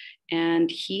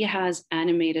 and he has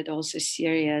animated also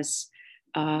series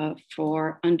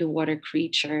for underwater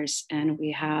creatures. And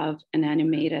we have an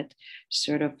animated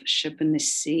sort of ship in the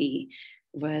sea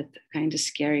with kind of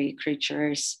scary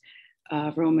creatures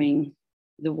roaming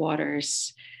the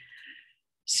waters.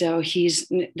 So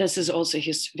this is also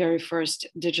his very first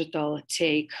digital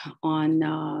take on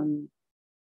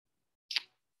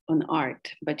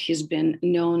art, but he's been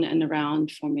known and around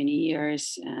for many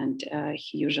years, and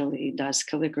he usually does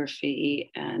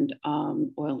calligraphy and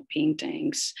oil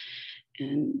paintings,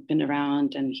 and been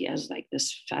around, and he has like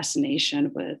this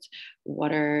fascination with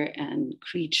water and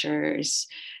creatures,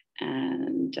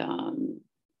 and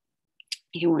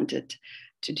he wanted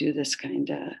to do this kind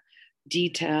of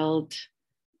detailed,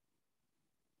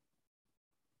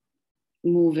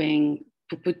 moving,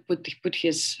 put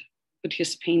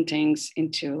his paintings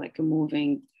into like a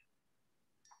moving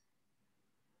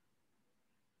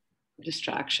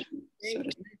distraction.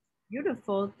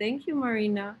 Beautiful. Thank you,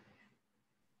 Marina.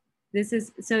 This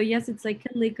is, so yes, it's like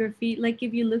calligraphy. Like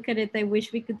if you look at it, I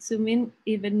wish we could zoom in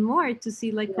even more to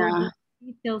see like all the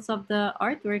details of the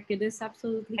artwork. It is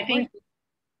absolutely gorgeous.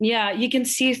 Yeah, you can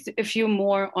see a few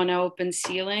more on our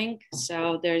OpenSea link.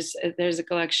 So there's a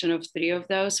collection of 3 of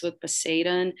those with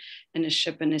Poseidon and a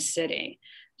ship in a city.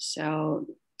 So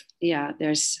yeah,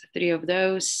 there's 3 of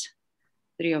those,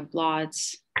 3 of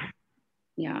Blots,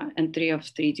 yeah, and 3 of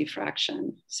 3D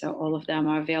fraction. So all of them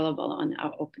are available on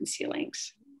our OpenSea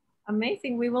links.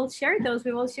 Amazing. We will share those.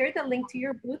 We will share the link to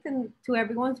your booth and to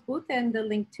everyone's booth, and the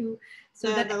link to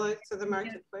the link to the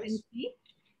marketplace.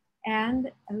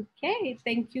 And okay,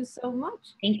 thank you so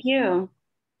much. Thank you.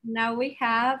 Now we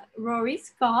have Rory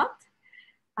Scott.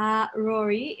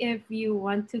 Rory, if you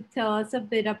want to tell us a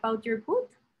bit about your booth.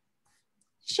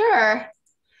 Sure.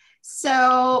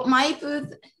 So my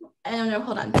booth, I don't know,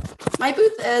 hold on. My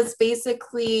booth is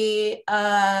basically,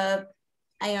 I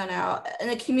don't know, an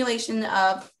accumulation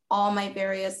of all my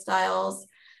various styles.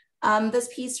 This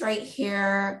piece right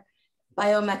here,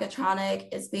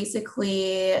 Biomechatronic, is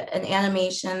basically an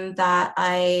animation that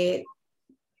I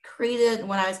created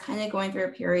when I was kind of going through a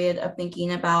period of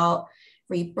thinking about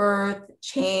rebirth,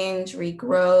 change,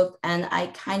 regrowth, and I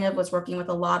kind of was working with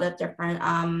a lot of different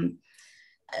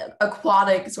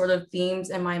aquatic sort of themes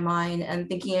in my mind, and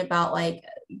thinking about like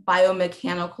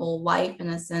biomechanical life in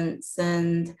a sense.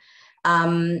 And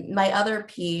my other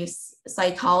piece,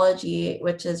 Cytology,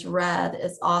 which is red,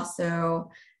 is also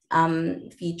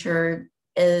featured,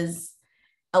 is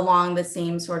along the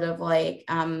same sort of like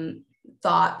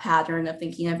thought pattern of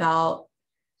thinking about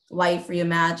life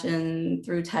reimagined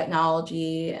through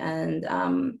technology and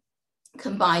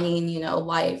combining, you know,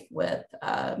 life with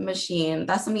machine.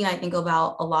 That's something I think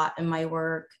about a lot in my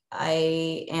work.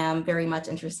 I am very much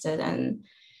interested in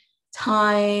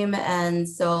time, and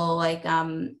so like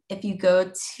if you go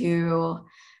to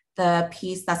the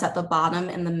piece that's at the bottom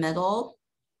in the middle,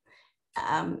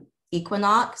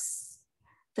 Equinox,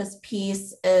 this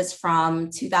piece is from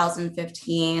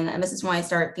 2015, and this is when I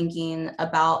started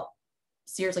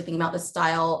seriously thinking about the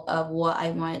style of what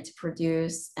I wanted to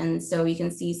produce. And so you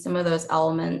can see some of those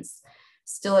elements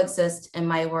still exist in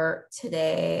my work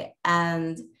today.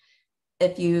 And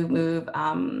if you move,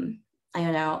 I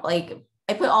don't know, like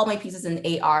I put all my pieces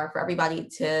in AR for everybody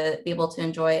to be able to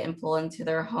enjoy and pull into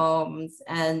their homes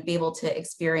and be able to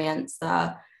experience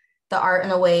the the art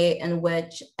in a way in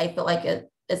which I feel like it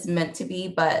is meant to be,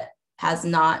 but has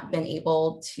not been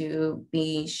able to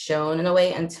be shown in a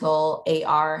way until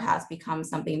AR has become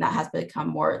something that has become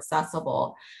more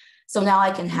accessible. So now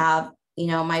I can have, you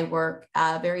know, my work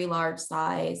at a very large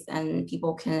size, and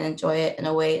people can enjoy it in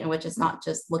a way in which it's not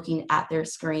just looking at their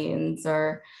screens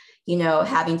or, you know,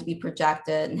 having to be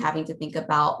projected and having to think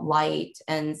about light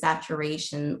and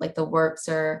saturation. Like the works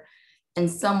are in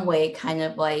some way kind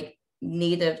of like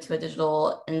native to a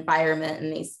digital environment,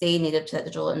 and they stay native to that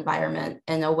digital environment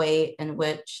in a way in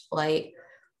which like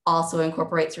also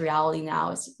incorporates reality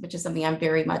now, which is something I'm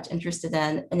very much interested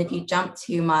in. And if you jump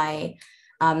to my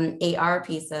AR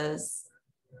pieces,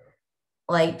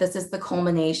 like this is the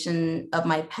culmination of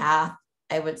my path,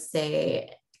 I would say.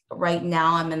 Right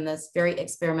now, I'm in this very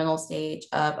experimental stage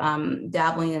of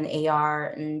dabbling in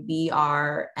AR and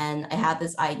VR. And I had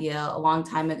this idea a long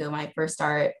time ago when I first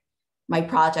started my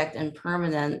project in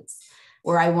Permanence,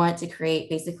 where I wanted to create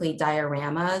basically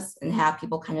dioramas and have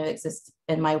people kind of exist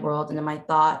in my world and in my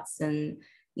thoughts. And,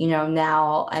 you know,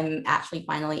 now I'm actually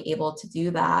finally able to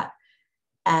do that.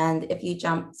 And if you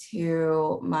jump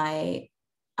to my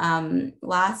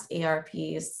last AR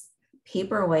piece,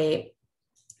 Paperweight,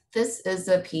 this is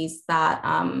a piece that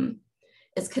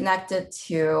is connected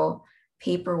to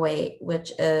Paperweight,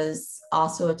 which is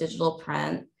also a digital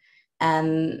print.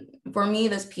 And for me,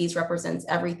 this piece represents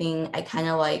everything I kind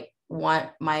of like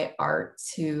want my art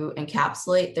to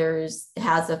encapsulate. It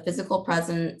has a physical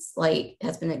presence, like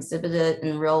has been exhibited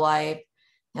in real life,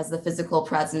 has the physical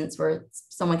presence where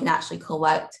someone can actually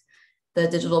collect the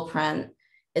digital print.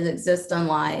 It exists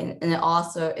online, and it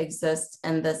also exists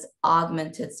in this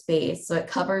augmented space. So it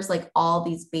covers like all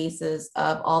these bases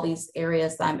of all these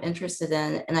areas that I'm interested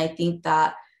in. And I think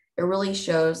that it really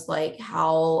shows like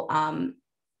how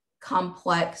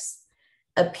complex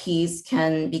a piece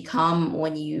can become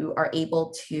when you are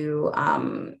able to,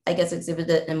 I guess, exhibit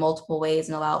it in multiple ways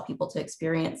and allow people to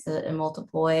experience it in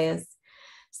multiple ways.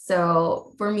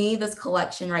 So for me, this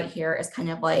collection right here is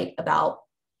kind of like about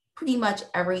pretty much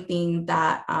everything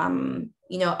that,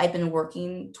 you know, I've been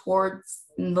working towards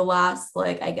in the last,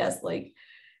 like, I guess, like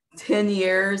 10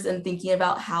 years and thinking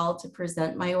about how to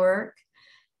present my work.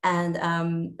 And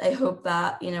I hope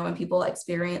that, you know, when people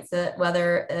experience it,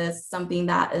 whether it's something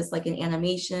that is like an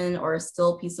animation or a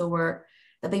still piece of work,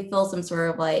 that they feel some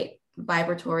sort of like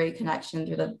vibratory connection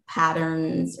through the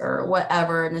patterns or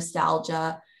whatever,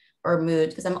 nostalgia or mood,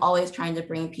 because I'm always trying to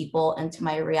bring people into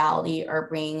my reality or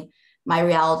bring my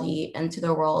reality into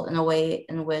the world in a way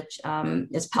in which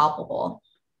is palpable.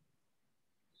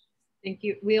 Thank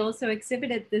you. We also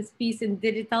exhibited this piece in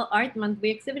Digital Art Month. We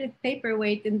exhibited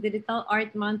Paperweight in Digital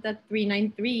Art Month at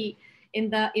 393 in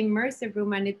the immersive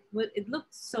room, and it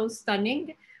looked so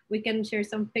stunning. We can share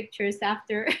some pictures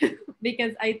after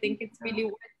because I think it's really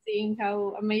worth seeing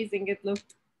how amazing it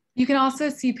looked. You can also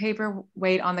see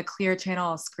Paperweight on the Clear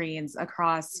Channel screens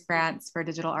across France for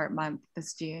Digital Art Month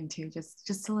this June too.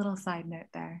 Just a little side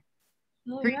note there.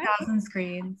 3,000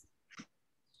 screens.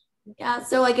 Yeah,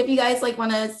 so like if you guys like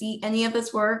want to see any of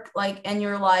this work like in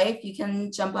your life, you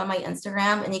can jump on my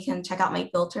Instagram and you can check out my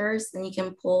filters and you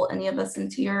can pull any of this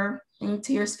into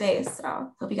your space.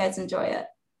 So hope you guys enjoy it.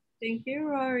 Thank you,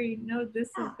 Rory. No, this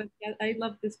is, I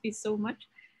love this piece so much.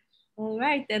 All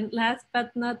right, and last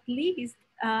but not least,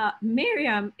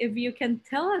 Miriam, if you can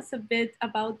tell us a bit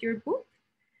about your booth.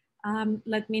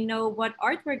 Let me know what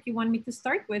artwork you want me to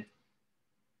start with.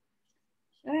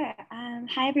 Sure.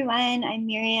 Hi, everyone. I'm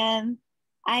Miriam.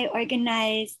 I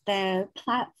organize the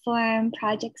platform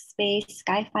project space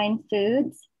Skyfine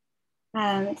Foods.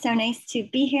 It's so nice to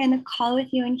be here in the call with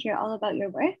you and hear all about your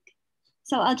work.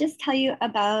 So I'll just tell you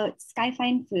about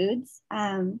Skyfine Foods.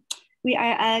 We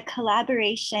are a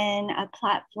collaboration, a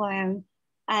platform,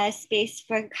 a space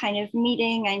for kind of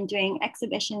meeting and doing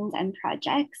exhibitions and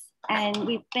projects. And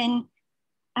we've been,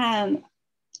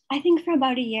 I think for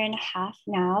about 1.5 years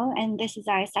now, and this is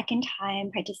our second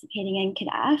time participating in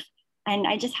Cadaf. And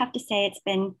I just have to say it's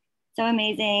been so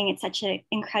amazing. It's such an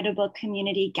incredible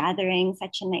community gathering,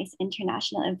 such a nice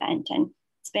international event. And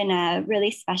it's been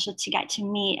really special to get to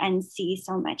meet and see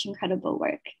so much incredible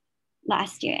work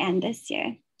last year and this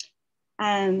year.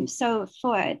 So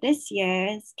for this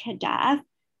year's Cadaf,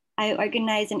 I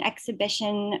organized an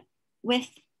exhibition with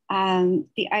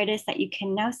the artists that you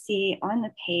can now see on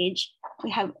the page. We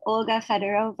have Olga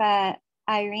Fedorova,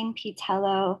 Irene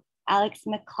Pitello, Alex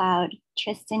McLeod,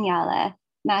 Tristan Yala,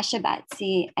 Masha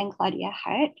Batsy, and Claudia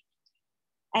Hart.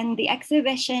 And the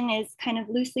exhibition is kind of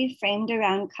loosely framed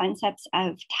around concepts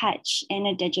of touch in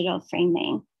a digital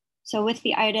framing. So with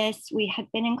the artists, we have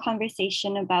been in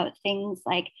conversation about things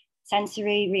like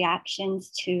sensory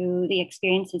reactions to the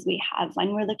experiences we have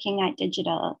when we're looking at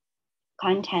digital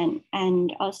content,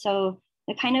 and also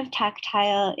the kind of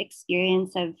tactile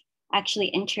experience of actually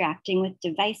interacting with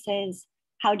devices,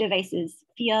 how devices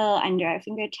feel under our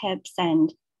fingertips,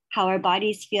 and how our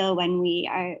bodies feel when we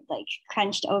are like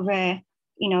crunched over,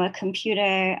 you know, a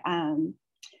computer.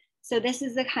 So this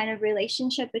is the kind of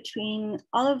relationship between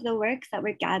all of the works that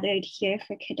were gathered here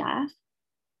for Cadaf.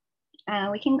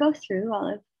 We can go through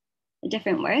all of the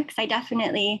different works. I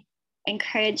definitely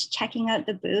encourage checking out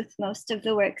the booth. Most of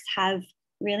the works have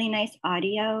really nice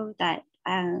audio that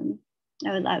I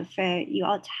would love for you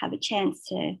all to have a chance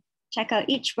to check out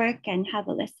each work and have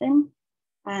a listen.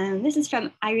 This is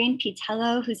from Irene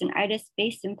Pitello, who's an artist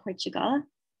based in Portugal.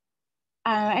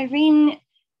 Irene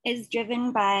is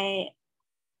driven by,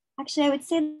 actually, I would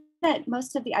say that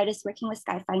most of the artists working with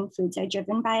Skyfine Foods are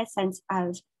driven by a sense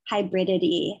of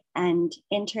hybridity and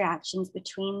interactions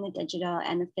between the digital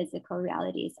and the physical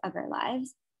realities of our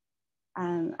lives.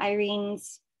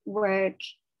 Irene's work,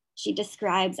 she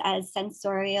describes as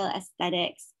sensorial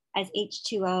aesthetics, as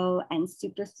H2O and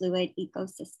superfluid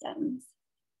ecosystems.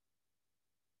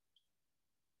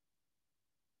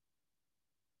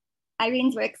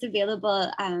 Irene's work's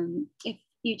available if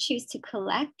you choose to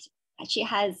collect. She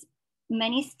has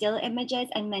many still images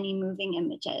and many moving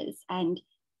images. And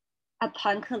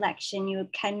upon collection, you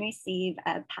can receive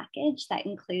a package that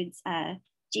includes a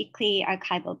Geekly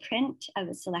archival print of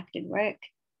a selected work,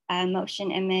 a motion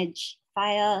image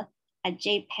file, a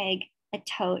JPEG, a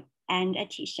tote, and a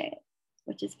t-shirt,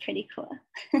 which is pretty cool.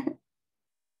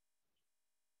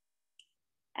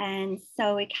 And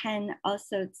so we can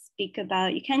also speak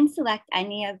about, you can select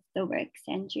any of the works,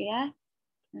 Andrea.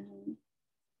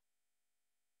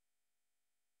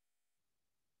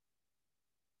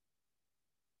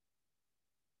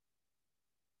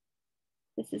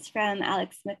 This is from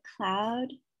Alex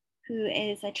McLeod, who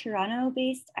is a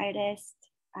Toronto-based artist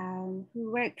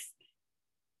who works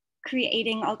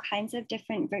creating all kinds of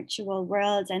different virtual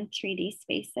worlds and 3D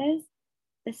spaces.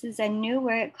 This is a new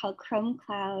work called Chrome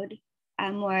Cloud,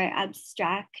 a more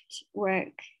abstract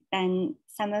work than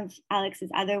some of Alex's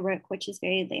other work, which is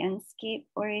very landscape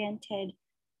oriented,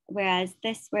 whereas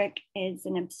this work is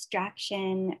an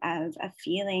abstraction of a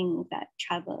feeling that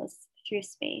travels through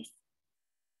space.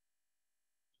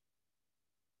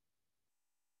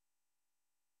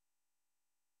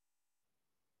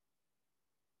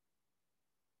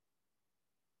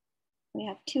 We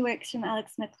have two works from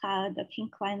Alex McLeod. The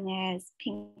pink one there is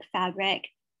Pink Fabric.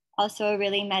 Also a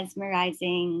really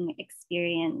mesmerizing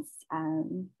experience.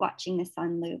 Watching this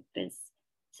on loop is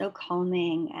so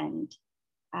calming, and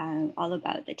all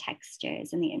about the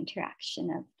textures and the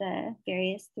interaction of the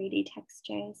various 3D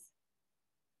textures.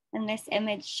 And this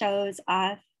image shows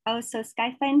off, so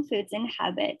Skyfine Foods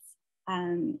inhabits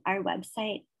our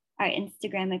website, our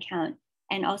Instagram account,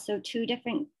 and also two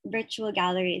different virtual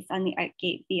galleries on the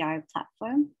ArtGate VR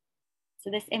platform. So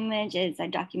this image is a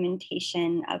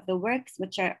documentation of the works,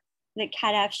 which are the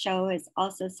Cadaf show is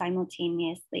also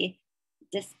simultaneously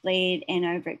displayed in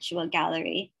our virtual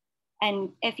gallery. And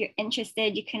if you're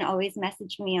interested, you can always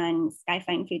message me on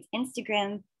Skyfine Foods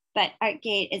Instagram, but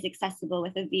ArtGate is accessible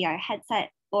with a VR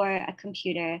headset or a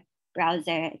computer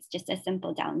browser. It's just a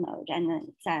simple download, and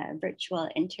it's a virtual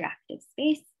interactive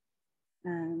space.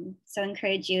 So I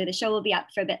encourage you, the show will be up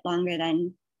for a bit longer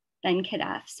than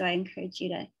Cadaf, so I encourage you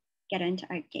to get onto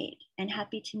ArtGate, and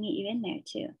happy to meet you in there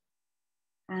too.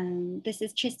 This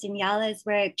is Tristan Yala's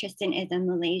work. Tristan is a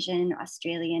Malaysian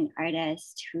Australian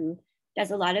artist who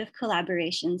does a lot of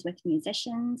collaborations with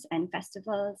musicians and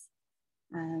festivals.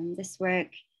 This work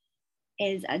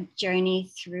is a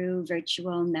journey through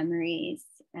virtual memories,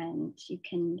 and you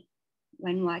can,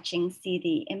 when watching, see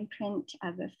the imprint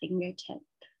of a fingertip,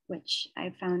 which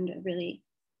I found a really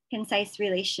concise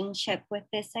relationship with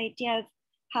this idea of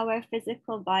how our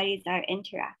physical bodies are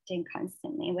interacting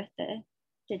constantly with the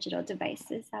digital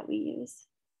devices that we use.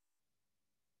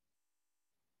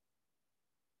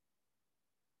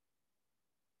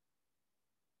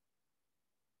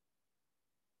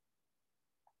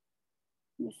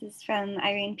 This is from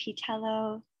Irene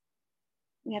Pitello.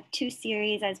 We have two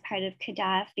series as part of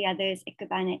Cadaf. The other is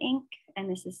Ikebana Ink, and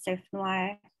this is Surf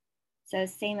Noir. So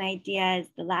same idea as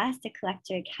the last, a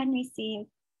collector can receive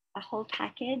a whole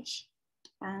package,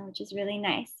 which is really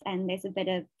nice. And there's a bit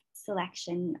of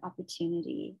selection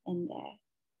opportunity in there.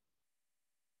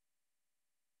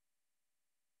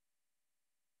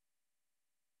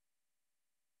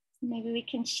 So maybe we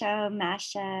can show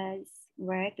Masha's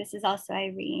work. This is also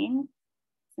Irene.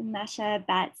 So Masha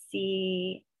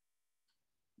Batsy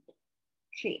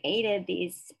created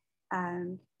these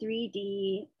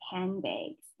 3D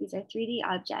handbags. These are 3D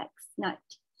objects, not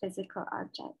physical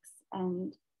objects.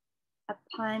 And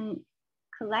upon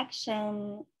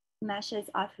collection, Masha is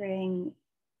offering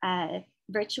a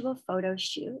virtual photo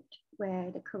shoot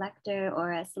where the collector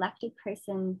or a selected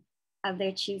person of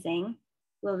their choosing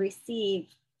will receive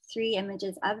 3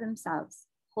 images of themselves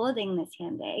holding this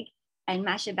handbag, and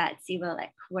Masha Batsy will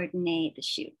like coordinate the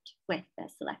shoot with the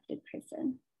selected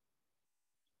person.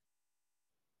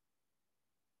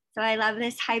 So I love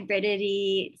this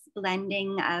hybridity,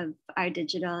 blending of our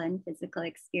digital and physical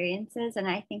experiences. And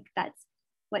I think that's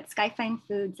what Skyfine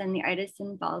Foods and the artists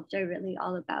involved are really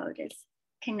all about, is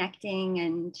connecting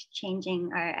and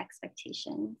changing our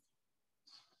expectations.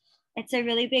 It's a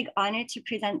really big honor to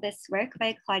present this work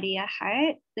by Claudia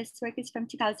Hart. This work is from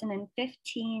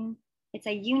 2015. It's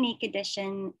a unique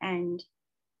edition, and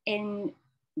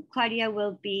Claudia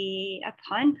will be,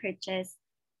 upon purchase,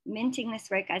 minting this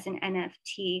work as an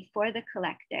NFT for the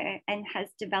collector, and has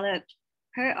developed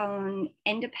her own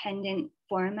independent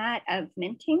format of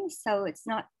minting. So it's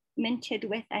not minted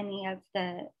with any of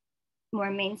the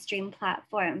more mainstream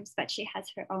platforms, but she has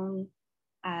her own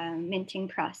minting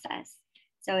process.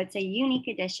 So it's a unique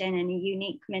edition and a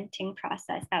unique minting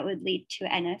process that would lead to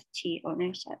NFT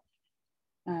ownership.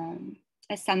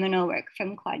 A seminal work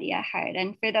from Claudia Hart.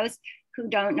 And for those who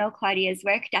don't know Claudia's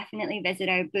work, definitely visit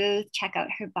our booth, check out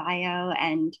her bio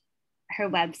and her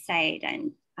website.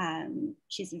 And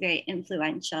she's a very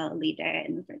influential leader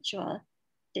in the virtual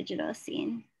digital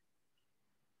scene.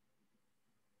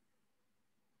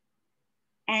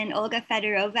 And Olga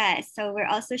Fedorova. So we're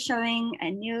also showing a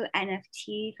new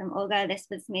NFT from Olga. This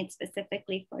was made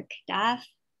specifically for Cadaf,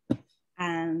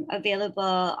 available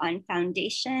on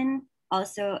Foundation,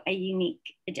 also a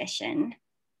unique edition.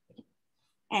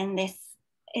 And this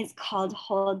is called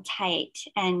Hold Tight.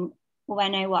 And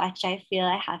when I watch, I feel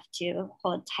I have to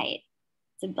hold tight.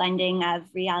 It's a blending of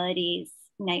realities,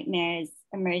 nightmares,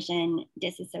 immersion,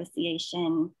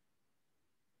 disassociation,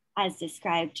 as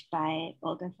described by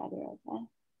Olga Fedorova.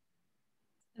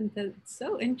 And that's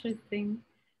so interesting.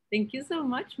 Thank you so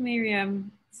much,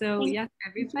 Miriam. So yes,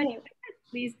 everybody,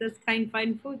 please, this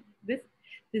Skyfine Food,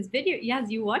 this video,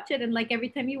 yes, you watch it, and like every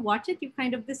time you watch it, you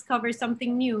kind of discover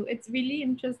something new. It's really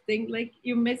interesting. Like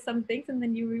you miss some things and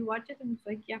then you rewatch it and it's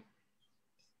like, yeah.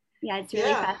 Yeah, it's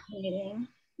really fascinating.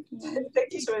 Yeah.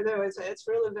 Thank you so much. It's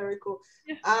really very cool.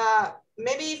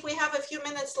 Maybe if we have a few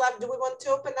minutes left, do we want to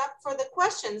open up for the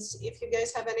questions? If you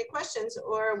guys have any questions,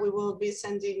 or we will be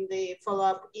sending the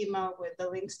follow-up email with the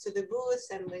links to the booth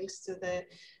and links to the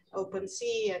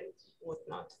OpenSea and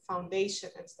whatnot,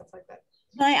 foundation and stuff like that.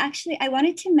 Well, I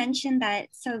wanted to mention that,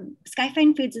 so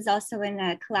Skyfine Foods is also in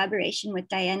a collaboration with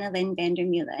Diana Lynn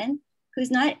Vandermeulen,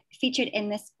 who's not featured in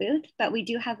this booth, but we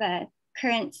do have a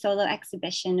current solo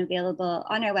exhibition available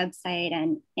on our website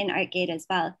and in ArtGate as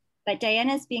well. But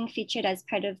Diana is being featured as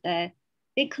part of the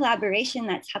big collaboration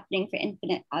that's happening for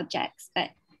Infinite Objects, but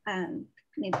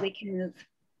maybe we can move.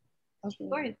 Of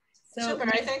course. So, super,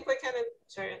 I think we can,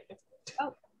 sorry.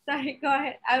 Oh, sorry, go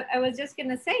ahead. I was just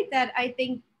gonna say that I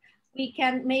think we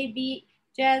can maybe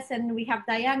Jess, and we have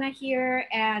Diana here,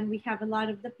 and we have a lot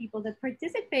of the people that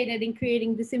participated in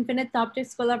creating this Infinite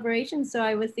Objects collaboration. So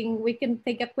I was thinking we can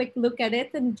take a quick look at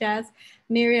it, and Jess,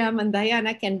 Miriam, and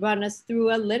Diana can run us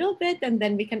through a little bit, and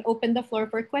then we can open the floor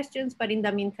for questions. But in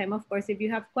the meantime, of course, if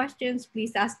you have questions,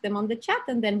 please ask them on the chat,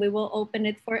 and then we will open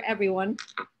it for everyone.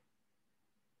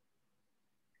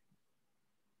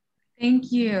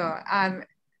 Thank you.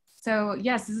 So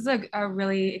yes, this is a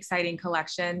really exciting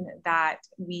collection that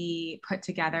we put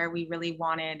together. We really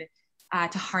wanted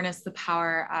to harness the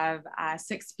power of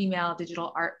 6 female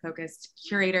digital art focused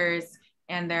curators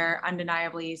and their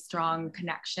undeniably strong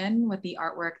connection with the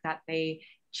artwork that they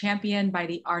champion by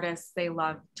the artists they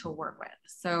love to work with.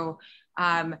 So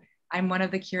I'm one of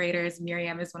the curators,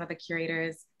 Miriam is one of the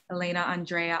curators, Elena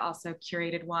Andrea also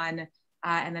curated one,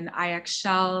 and then IX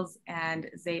Shells and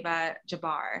Zeba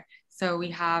Jabbar. So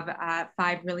we have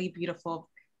 5 really beautiful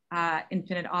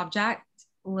Infinite Object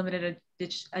limited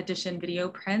edition video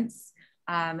prints.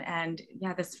 And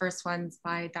yeah, this first one's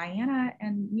by Diana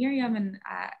and Miriam, and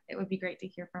it would be great to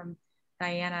hear from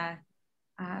Diana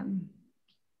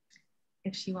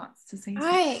if she wants to say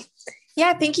something. Hi.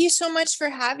 Yeah, thank you so much for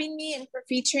having me and for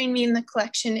featuring me in the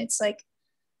collection. It's like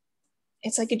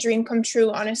a dream come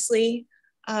true, honestly.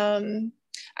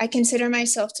 I consider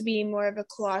myself to be more of a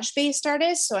collage-based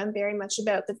artist, so I'm very much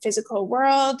about the physical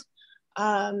world,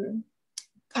 kind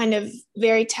of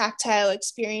very tactile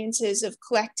experiences of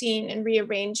collecting and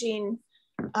rearranging,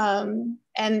 and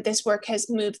this work has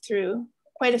moved through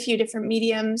quite a few different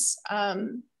mediums,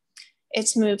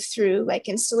 it's moved through like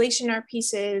installation art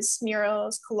pieces,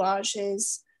 murals,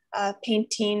 collages,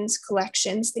 paintings,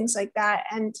 collections, things like that.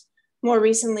 And more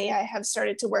recently, I have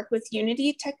started to work with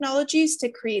Unity technologies to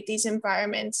create these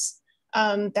environments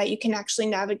that you can actually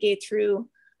navigate through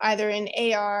either in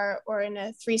AR or in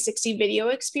a 360 video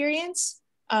experience,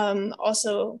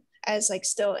 also as like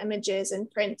still images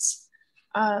and prints.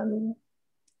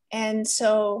 And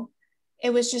so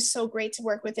it was just so great to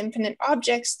work with Infinite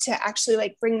Objects to actually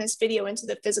like bring this video into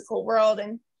the physical world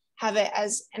and have it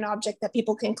as an object that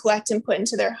people can collect and put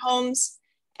into their homes.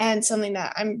 And something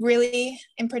that I'm really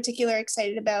in particular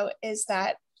excited about is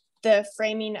that the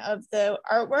framing of the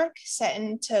artwork set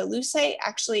into lucite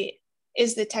actually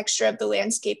is the texture of the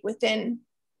landscape within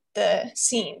the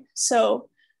scene. So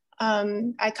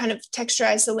I kind of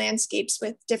texturize the landscapes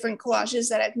with different collages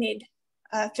that I've made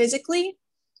physically,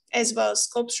 as well as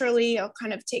sculpturally. I'll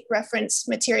kind of take reference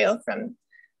material from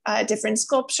different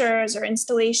sculptures or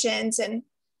installations and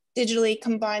digitally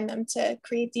combine them to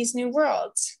create these new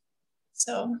worlds.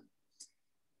 So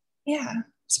yeah,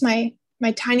 it's my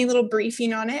tiny little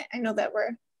briefing on it. I know that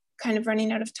we're kind of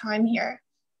running out of time here.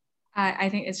 I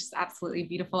think it's just absolutely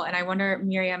beautiful. And I wonder,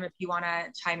 Miriam, if you want to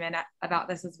chime in about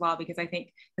this as well, because I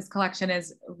think this collection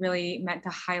is really meant to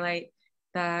highlight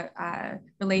the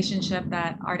relationship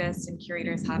that artists and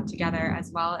curators have together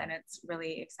as well. And it's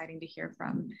really exciting to hear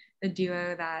from the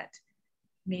duo that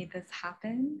made this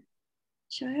happen.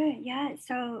 Sure, yeah.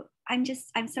 So I'm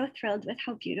so thrilled with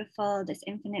how beautiful this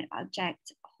Infinite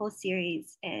Object whole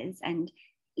series is. And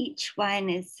each one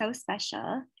is so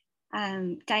special.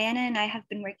 Diana and I have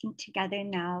been working together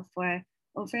now for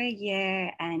over a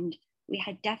year, and we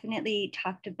had definitely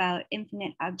talked about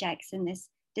Infinite Objects and this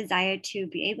desire to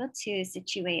be able to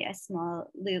situate a small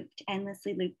looped,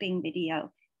 endlessly looping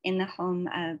video in the home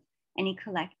of any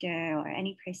collector or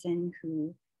any person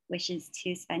who wishes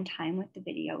to spend time with the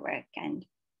video work. And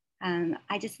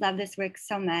I just love this work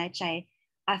so much. I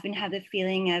often have the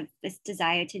feeling of this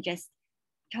desire to just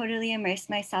totally immerse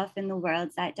myself in the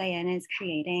worlds that Diana is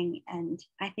creating. And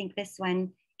I think this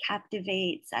one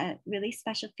captivates a really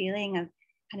special feeling of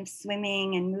kind of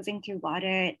swimming and moving through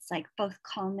water. It's like both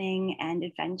calming and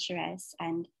adventurous.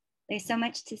 And there's so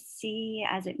much to see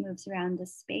as it moves around the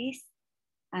space.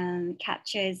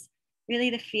 Captures really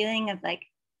the feeling of like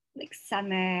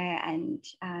summer and,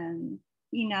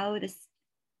 you know, this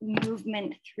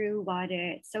movement through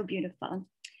water. It's so beautiful.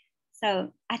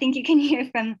 So I think you can hear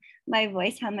from my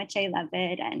voice how much I love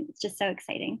it. And it's just so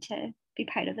exciting to be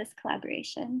part of this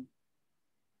collaboration.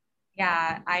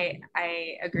 Yeah,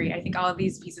 I agree. I think all of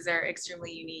these pieces are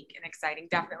extremely unique and exciting.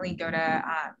 Definitely go to,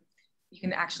 you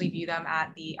can actually view them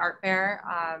at the art fair,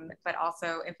 but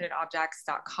also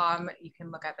infiniteobjects.com. You can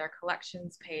look at their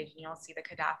collections page and you'll see the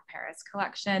Cadaf Paris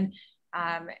collection.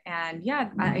 And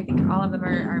yeah, I think all of them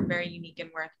are very unique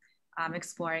and worth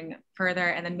exploring further.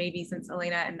 And then maybe since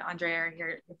Elena and Andrea are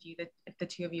here, if the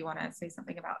two of you want to say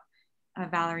something about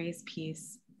Valerie's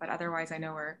piece, but otherwise I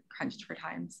know we're crunched for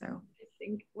time. So I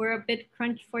think we're a bit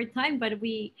crunched for time, but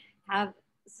we have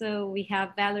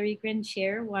Valerie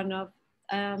Grancher, one of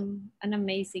an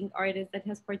amazing artist that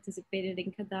has participated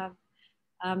in Cadaf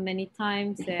many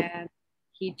times, and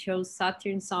he chose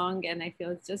Saturn Song, and I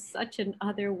feel it's just such an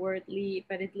otherworldly,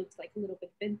 but it looks like a little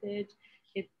bit vintage.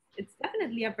 It's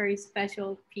definitely a very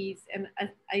special piece, and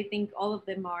I think all of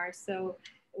them are. So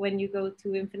when you go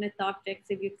to Infinite Objects,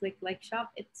 if you click like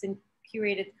shop, it's in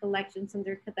curated collections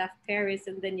under Cadaf Paris,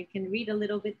 and then you can read a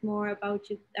little bit more about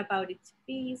its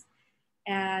piece,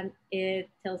 and it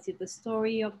tells you the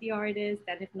story of the artist.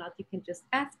 And if not, you can just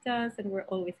ask us, and we're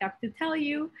always happy to tell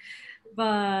you.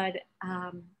 But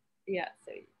yeah,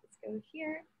 so let's go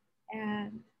here,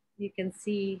 and you can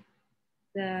see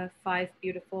the 5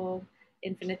 beautiful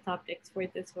Infinite Objects for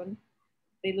this one.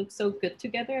 They look so good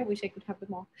together. I wish I could have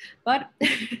them all, but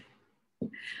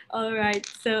all right.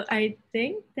 So I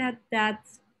think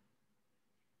that's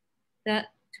the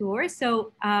tour.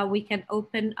 So we can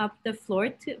open up the floor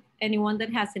to anyone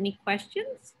that has any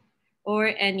questions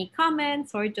or any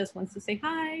comments or just wants to say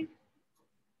hi.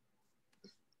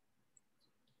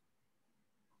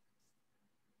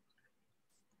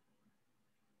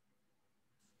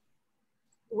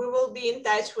 We will be in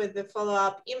touch with the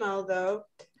follow-up email though.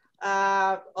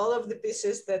 All of the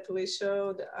pieces that we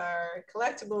showed are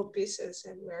collectible pieces,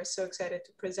 and we're so excited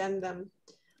to present them.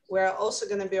 We're also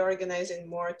going to be organizing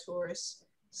more tours,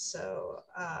 so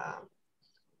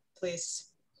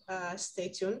please stay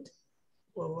tuned.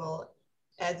 We will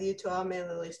add you to our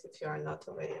mailing list if you are not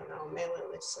already on our mailing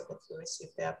list, so that you receive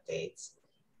the updates.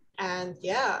 And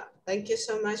yeah, thank you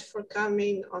so much for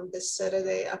coming on this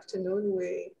Saturday afternoon.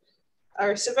 We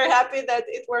are super happy that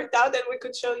it worked out and we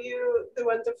could show you the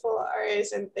wonderful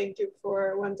artists, and thank you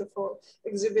for wonderful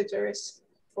exhibitors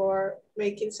for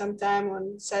making some time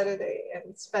on Saturday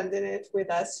and spending it with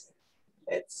us.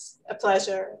 It's a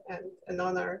pleasure and an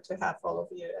honor to have all of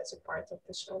you as a part of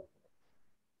the show.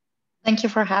 Thank you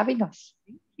for having us.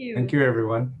 Thank you. Thank you,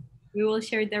 everyone. We will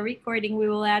share the recording. We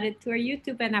will add it to our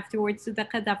YouTube and afterwards to the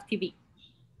Cadaf TV.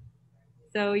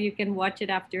 So you can watch it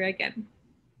after again.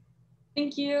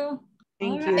 Thank you.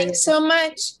 Thank you. Thanks so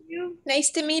much. Thank you. Nice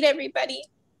to meet everybody.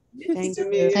 Nice to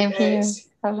meet you Thank you. guys.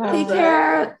 Bye-bye. Take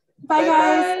care. Bye,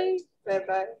 guys.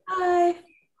 Bye-bye. Bye.